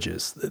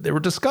cabbages. They were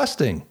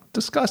disgusting,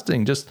 just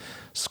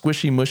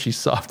squishy, mushy,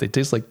 soft. They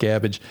taste like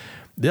cabbage.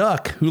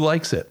 Yuck, who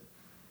likes it?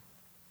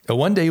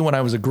 One day when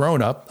I was a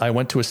grown-up, I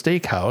went to a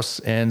steakhouse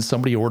and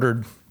somebody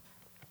ordered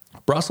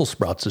Brussels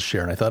sprouts to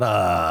share. And I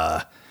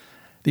thought,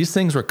 these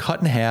things were cut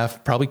in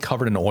half, probably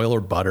covered in oil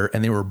or butter,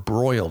 and they were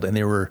broiled. And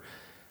they were,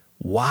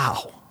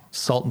 wow,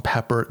 salt and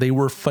pepper. They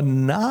were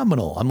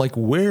phenomenal. I'm like,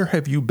 where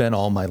have you been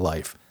all my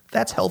life?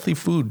 That's healthy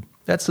food.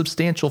 That's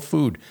substantial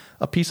food.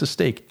 A piece of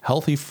steak,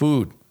 healthy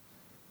food.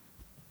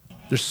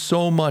 There's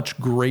so much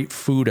great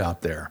food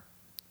out there,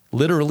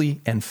 literally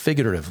and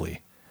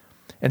figuratively.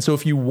 And so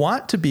if you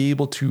want to be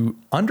able to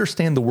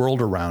understand the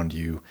world around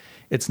you,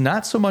 it's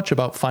not so much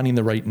about finding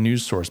the right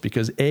news source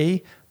because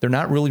A, they're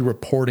not really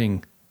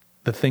reporting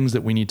the things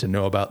that we need to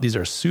know about. These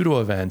are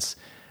pseudo events.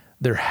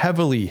 They're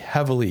heavily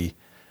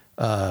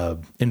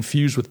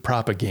infused with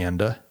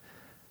propaganda,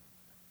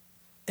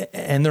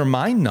 and they're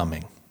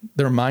mind-numbing.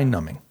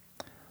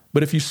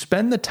 But if you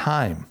spend the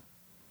time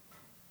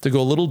to go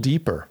a little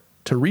deeper,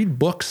 to read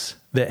books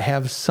that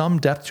have some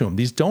depth to them,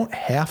 these don't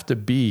have to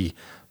be,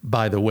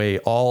 by the way,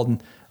 all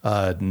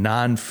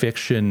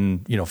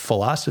nonfiction,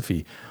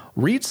 philosophy.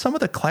 Read some of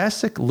the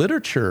classic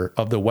literature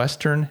of the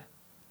Western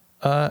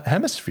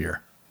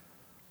hemisphere.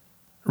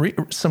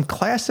 Some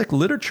classic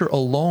literature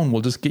alone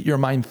will just get your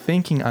mind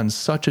thinking on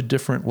such a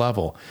different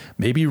level.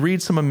 Maybe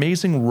read some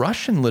amazing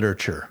Russian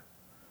literature.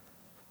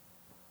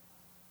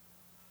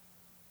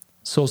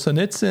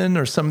 Solzhenitsyn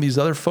or some of these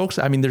other folks.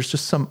 I mean, there's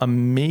just some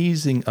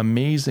amazing,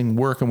 amazing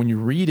work. And when you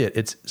read it,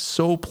 it's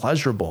so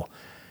pleasurable.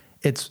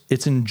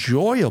 It's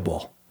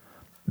enjoyable.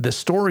 The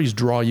stories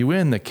draw you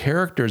in. The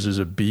characters, there's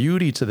a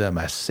beauty to them,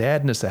 a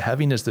sadness, a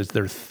heaviness.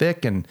 They're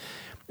thick. And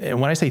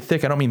when I say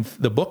thick, I don't mean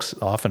the books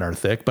often are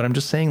thick, but I'm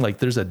just saying like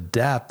there's a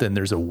depth and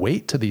there's a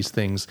weight to these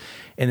things.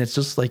 And it's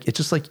just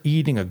like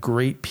eating a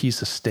great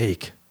piece of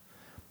steak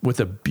with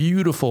a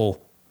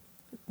beautiful,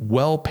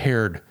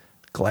 well-paired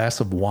glass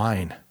of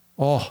wine.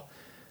 Oh,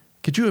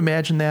 could you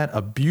imagine that?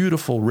 A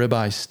beautiful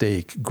ribeye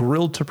steak,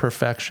 grilled to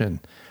perfection,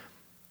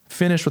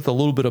 finished with a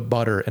little bit of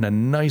butter and a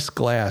nice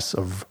glass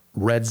of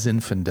red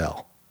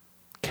Zinfandel,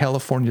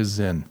 California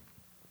Zin.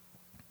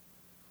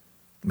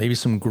 Maybe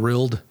some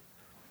grilled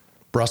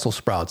Brussels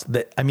sprouts.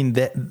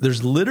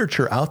 There's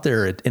literature out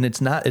there, and it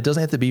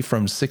doesn't have to be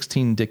from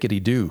 16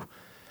 Dickety Doo.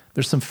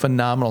 There's some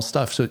phenomenal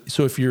stuff.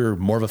 So if you're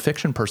more of a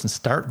fiction person,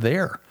 start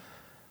there.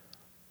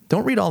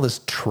 Don't read all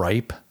this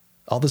tripe,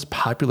 all this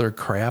popular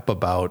crap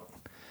about,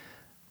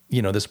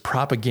 this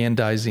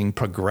propagandizing,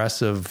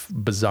 progressive,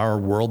 bizarre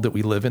world that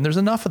we live in. There's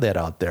enough of that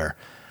out there.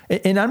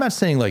 And I'm not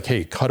saying like,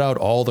 hey, cut out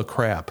all the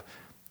crap.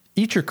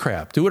 Eat your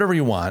crap. Do whatever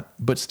you want,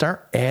 but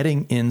start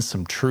adding in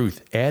some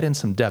truth. Add in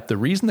some depth. The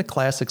reason the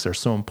classics are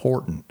so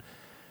important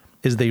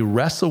is they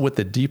wrestle with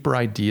the deeper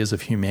ideas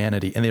of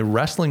humanity, and they're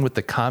wrestling with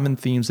the common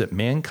themes that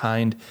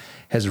mankind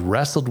has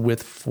wrestled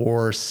with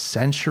for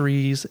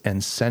centuries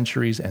and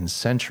centuries and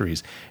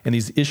centuries. And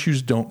these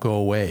issues don't go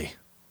away.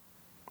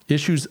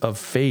 Issues of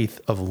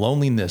faith, of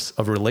loneliness,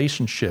 of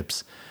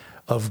relationships,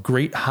 of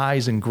great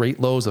highs and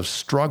great lows, of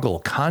struggle,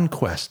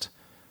 conquest,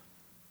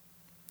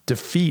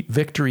 defeat,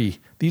 victory.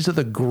 These are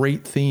the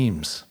great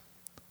themes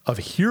of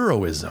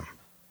heroism.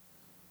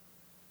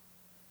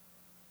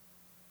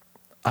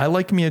 I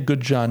like me a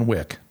good John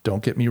Wick,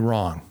 don't get me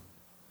wrong.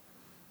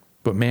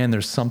 But man,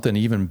 there's something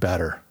even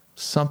better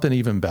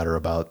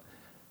about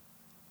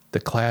the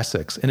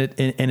classics. And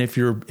if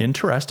you're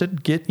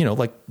interested, get,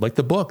 like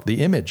the book,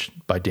 The Image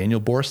by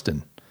Daniel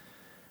Boorstin.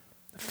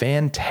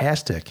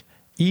 Fantastic.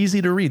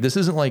 Easy to read. This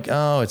isn't like,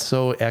 oh, it's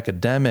so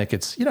academic.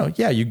 It's,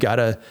 you got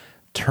to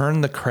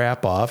turn the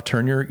crap off,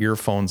 turn your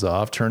earphones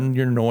off, turn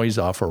your noise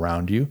off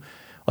around you.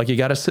 Like you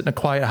got to sit in a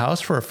quiet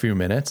house for a few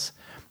minutes.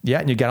 Yeah,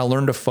 and you got to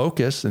learn to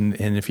focus. And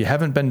if you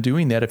haven't been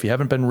doing that, if you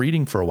haven't been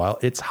reading for a while,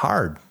 it's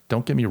hard.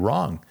 Don't get me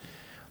wrong.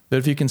 But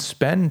if you can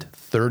spend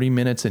 30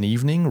 minutes an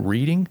evening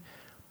reading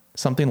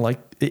something like,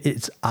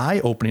 it's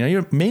eye-opening. Now,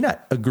 you may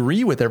not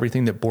agree with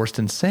everything that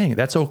Boorstin's saying.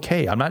 That's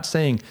okay. I'm not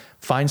saying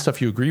find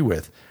stuff you agree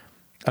with.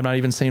 I'm not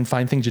even saying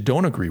find things you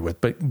don't agree with,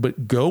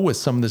 but go with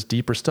some of this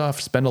deeper stuff,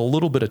 spend a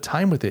little bit of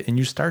time with it, and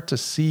you start to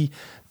see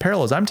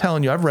parallels. I'm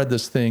telling you, I've read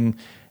this thing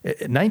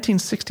In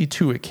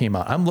 1962, it came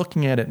out. I'm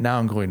looking at it now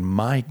and going,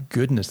 my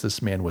goodness, this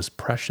man was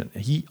prescient.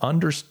 He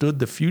understood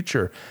the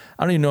future.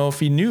 I don't even know if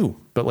he knew,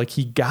 but like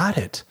he got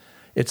it.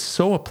 It's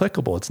so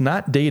applicable. It's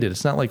not dated.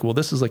 It's not like, well,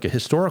 this is like a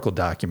historical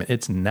document.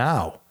 It's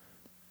now.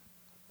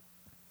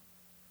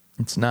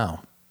 It's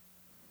now.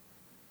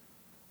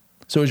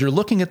 So as you're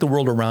looking at the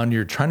world around you,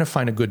 you're trying to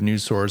find a good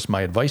news source.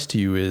 My advice to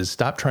you is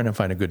stop trying to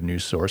find a good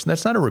news source. And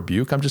that's not a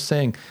rebuke. I'm just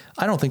saying,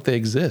 I don't think they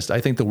exist.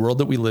 I think the world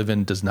that we live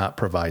in does not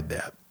provide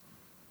that.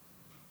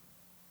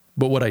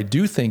 But what I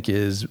do think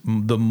is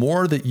the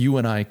more that you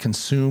and I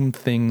consume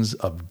things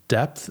of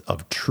depth,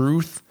 of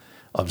truth,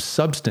 of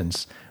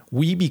substance,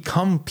 we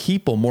become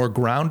people more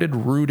grounded,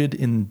 rooted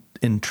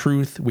in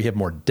truth. We have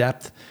more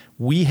depth.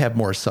 We have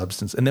more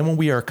substance. And then when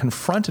we are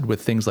confronted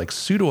with things like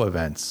pseudo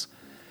events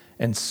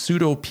and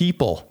pseudo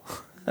people,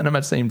 and I'm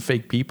not saying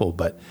fake people,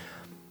 but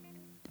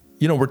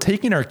we're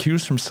taking our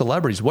cues from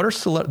celebrities. What are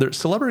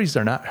celebrities?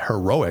 Are not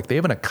heroic. They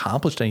haven't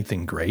accomplished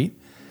anything great.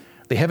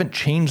 They haven't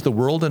changed the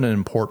world in an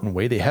important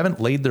way. They haven't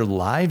laid their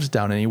lives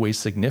down in any way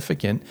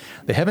significant.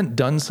 They haven't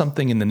done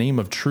something in the name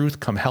of truth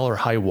come hell or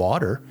high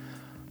water.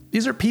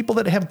 These are people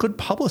that have good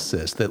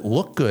publicists, that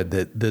look good,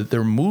 that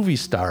they're movie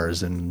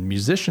stars and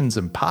musicians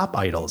and pop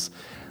idols.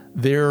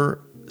 They're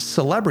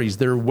celebrities.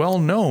 They're well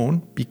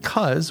known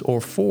because or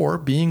for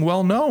being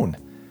well known.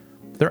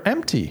 They're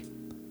empty.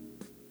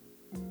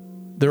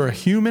 They're a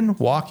human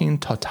walking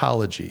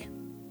tautology.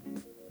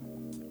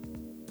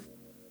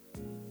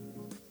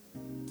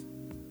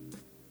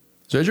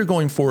 So as you're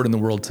going forward in the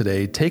world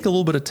today, take a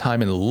little bit of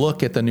time and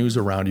look at the news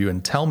around you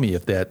and tell me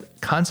if that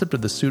concept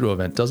of the pseudo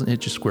event doesn't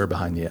hit you square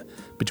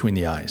between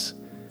the eyes.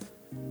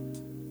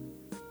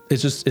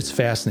 It's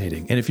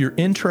fascinating. And if you're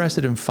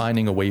interested in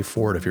finding a way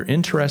forward, if you're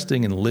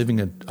interested in living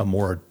a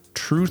more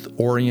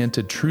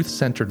truth-oriented,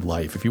 truth-centered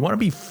life, if you want to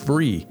be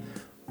free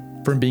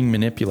from being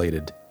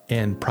manipulated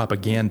and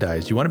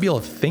propagandized, you want to be able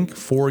to think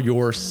for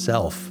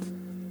yourself,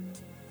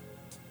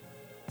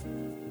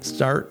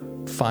 start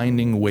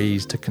finding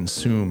ways to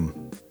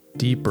consume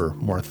deeper,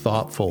 more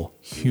thoughtful,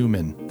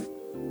 human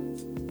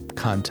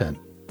content,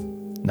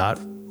 not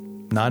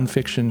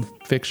nonfiction,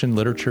 fiction,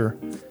 literature.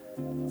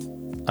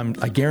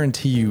 I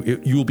guarantee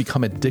you will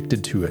become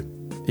addicted to it.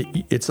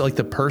 It's like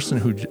the person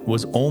who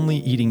was only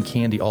eating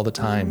candy all the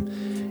time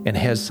and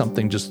has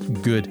something just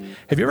good.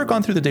 Have you ever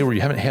gone through the day where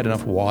you haven't had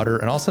enough water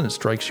and all of a sudden it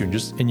strikes you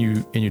and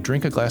you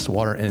drink a glass of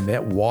water and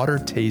that water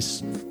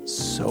tastes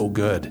so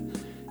good?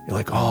 You're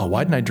like, oh,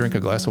 why didn't I drink a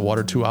glass of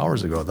water 2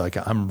 hours ago? Like,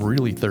 I'm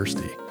really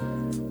thirsty.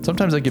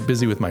 Sometimes I get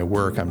busy with my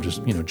work. I'm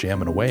just,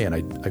 jamming away. And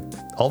I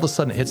all of a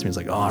sudden it hits me. It's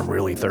like, oh, I'm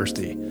really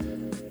thirsty.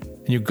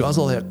 And you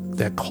guzzle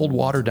that cold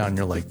water down and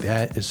you're like,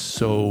 that is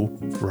so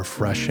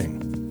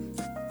refreshing.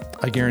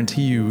 I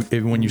guarantee you,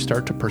 when you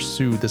start to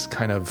pursue this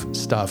kind of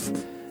stuff,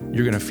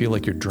 you're going to feel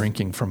like you're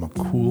drinking from a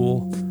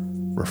cool,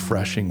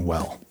 refreshing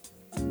well.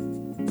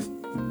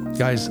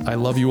 Guys, I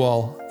love you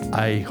all.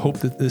 I hope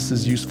that this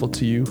is useful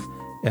to you.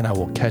 And I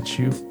will catch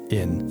you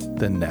in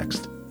the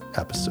next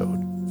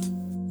episode.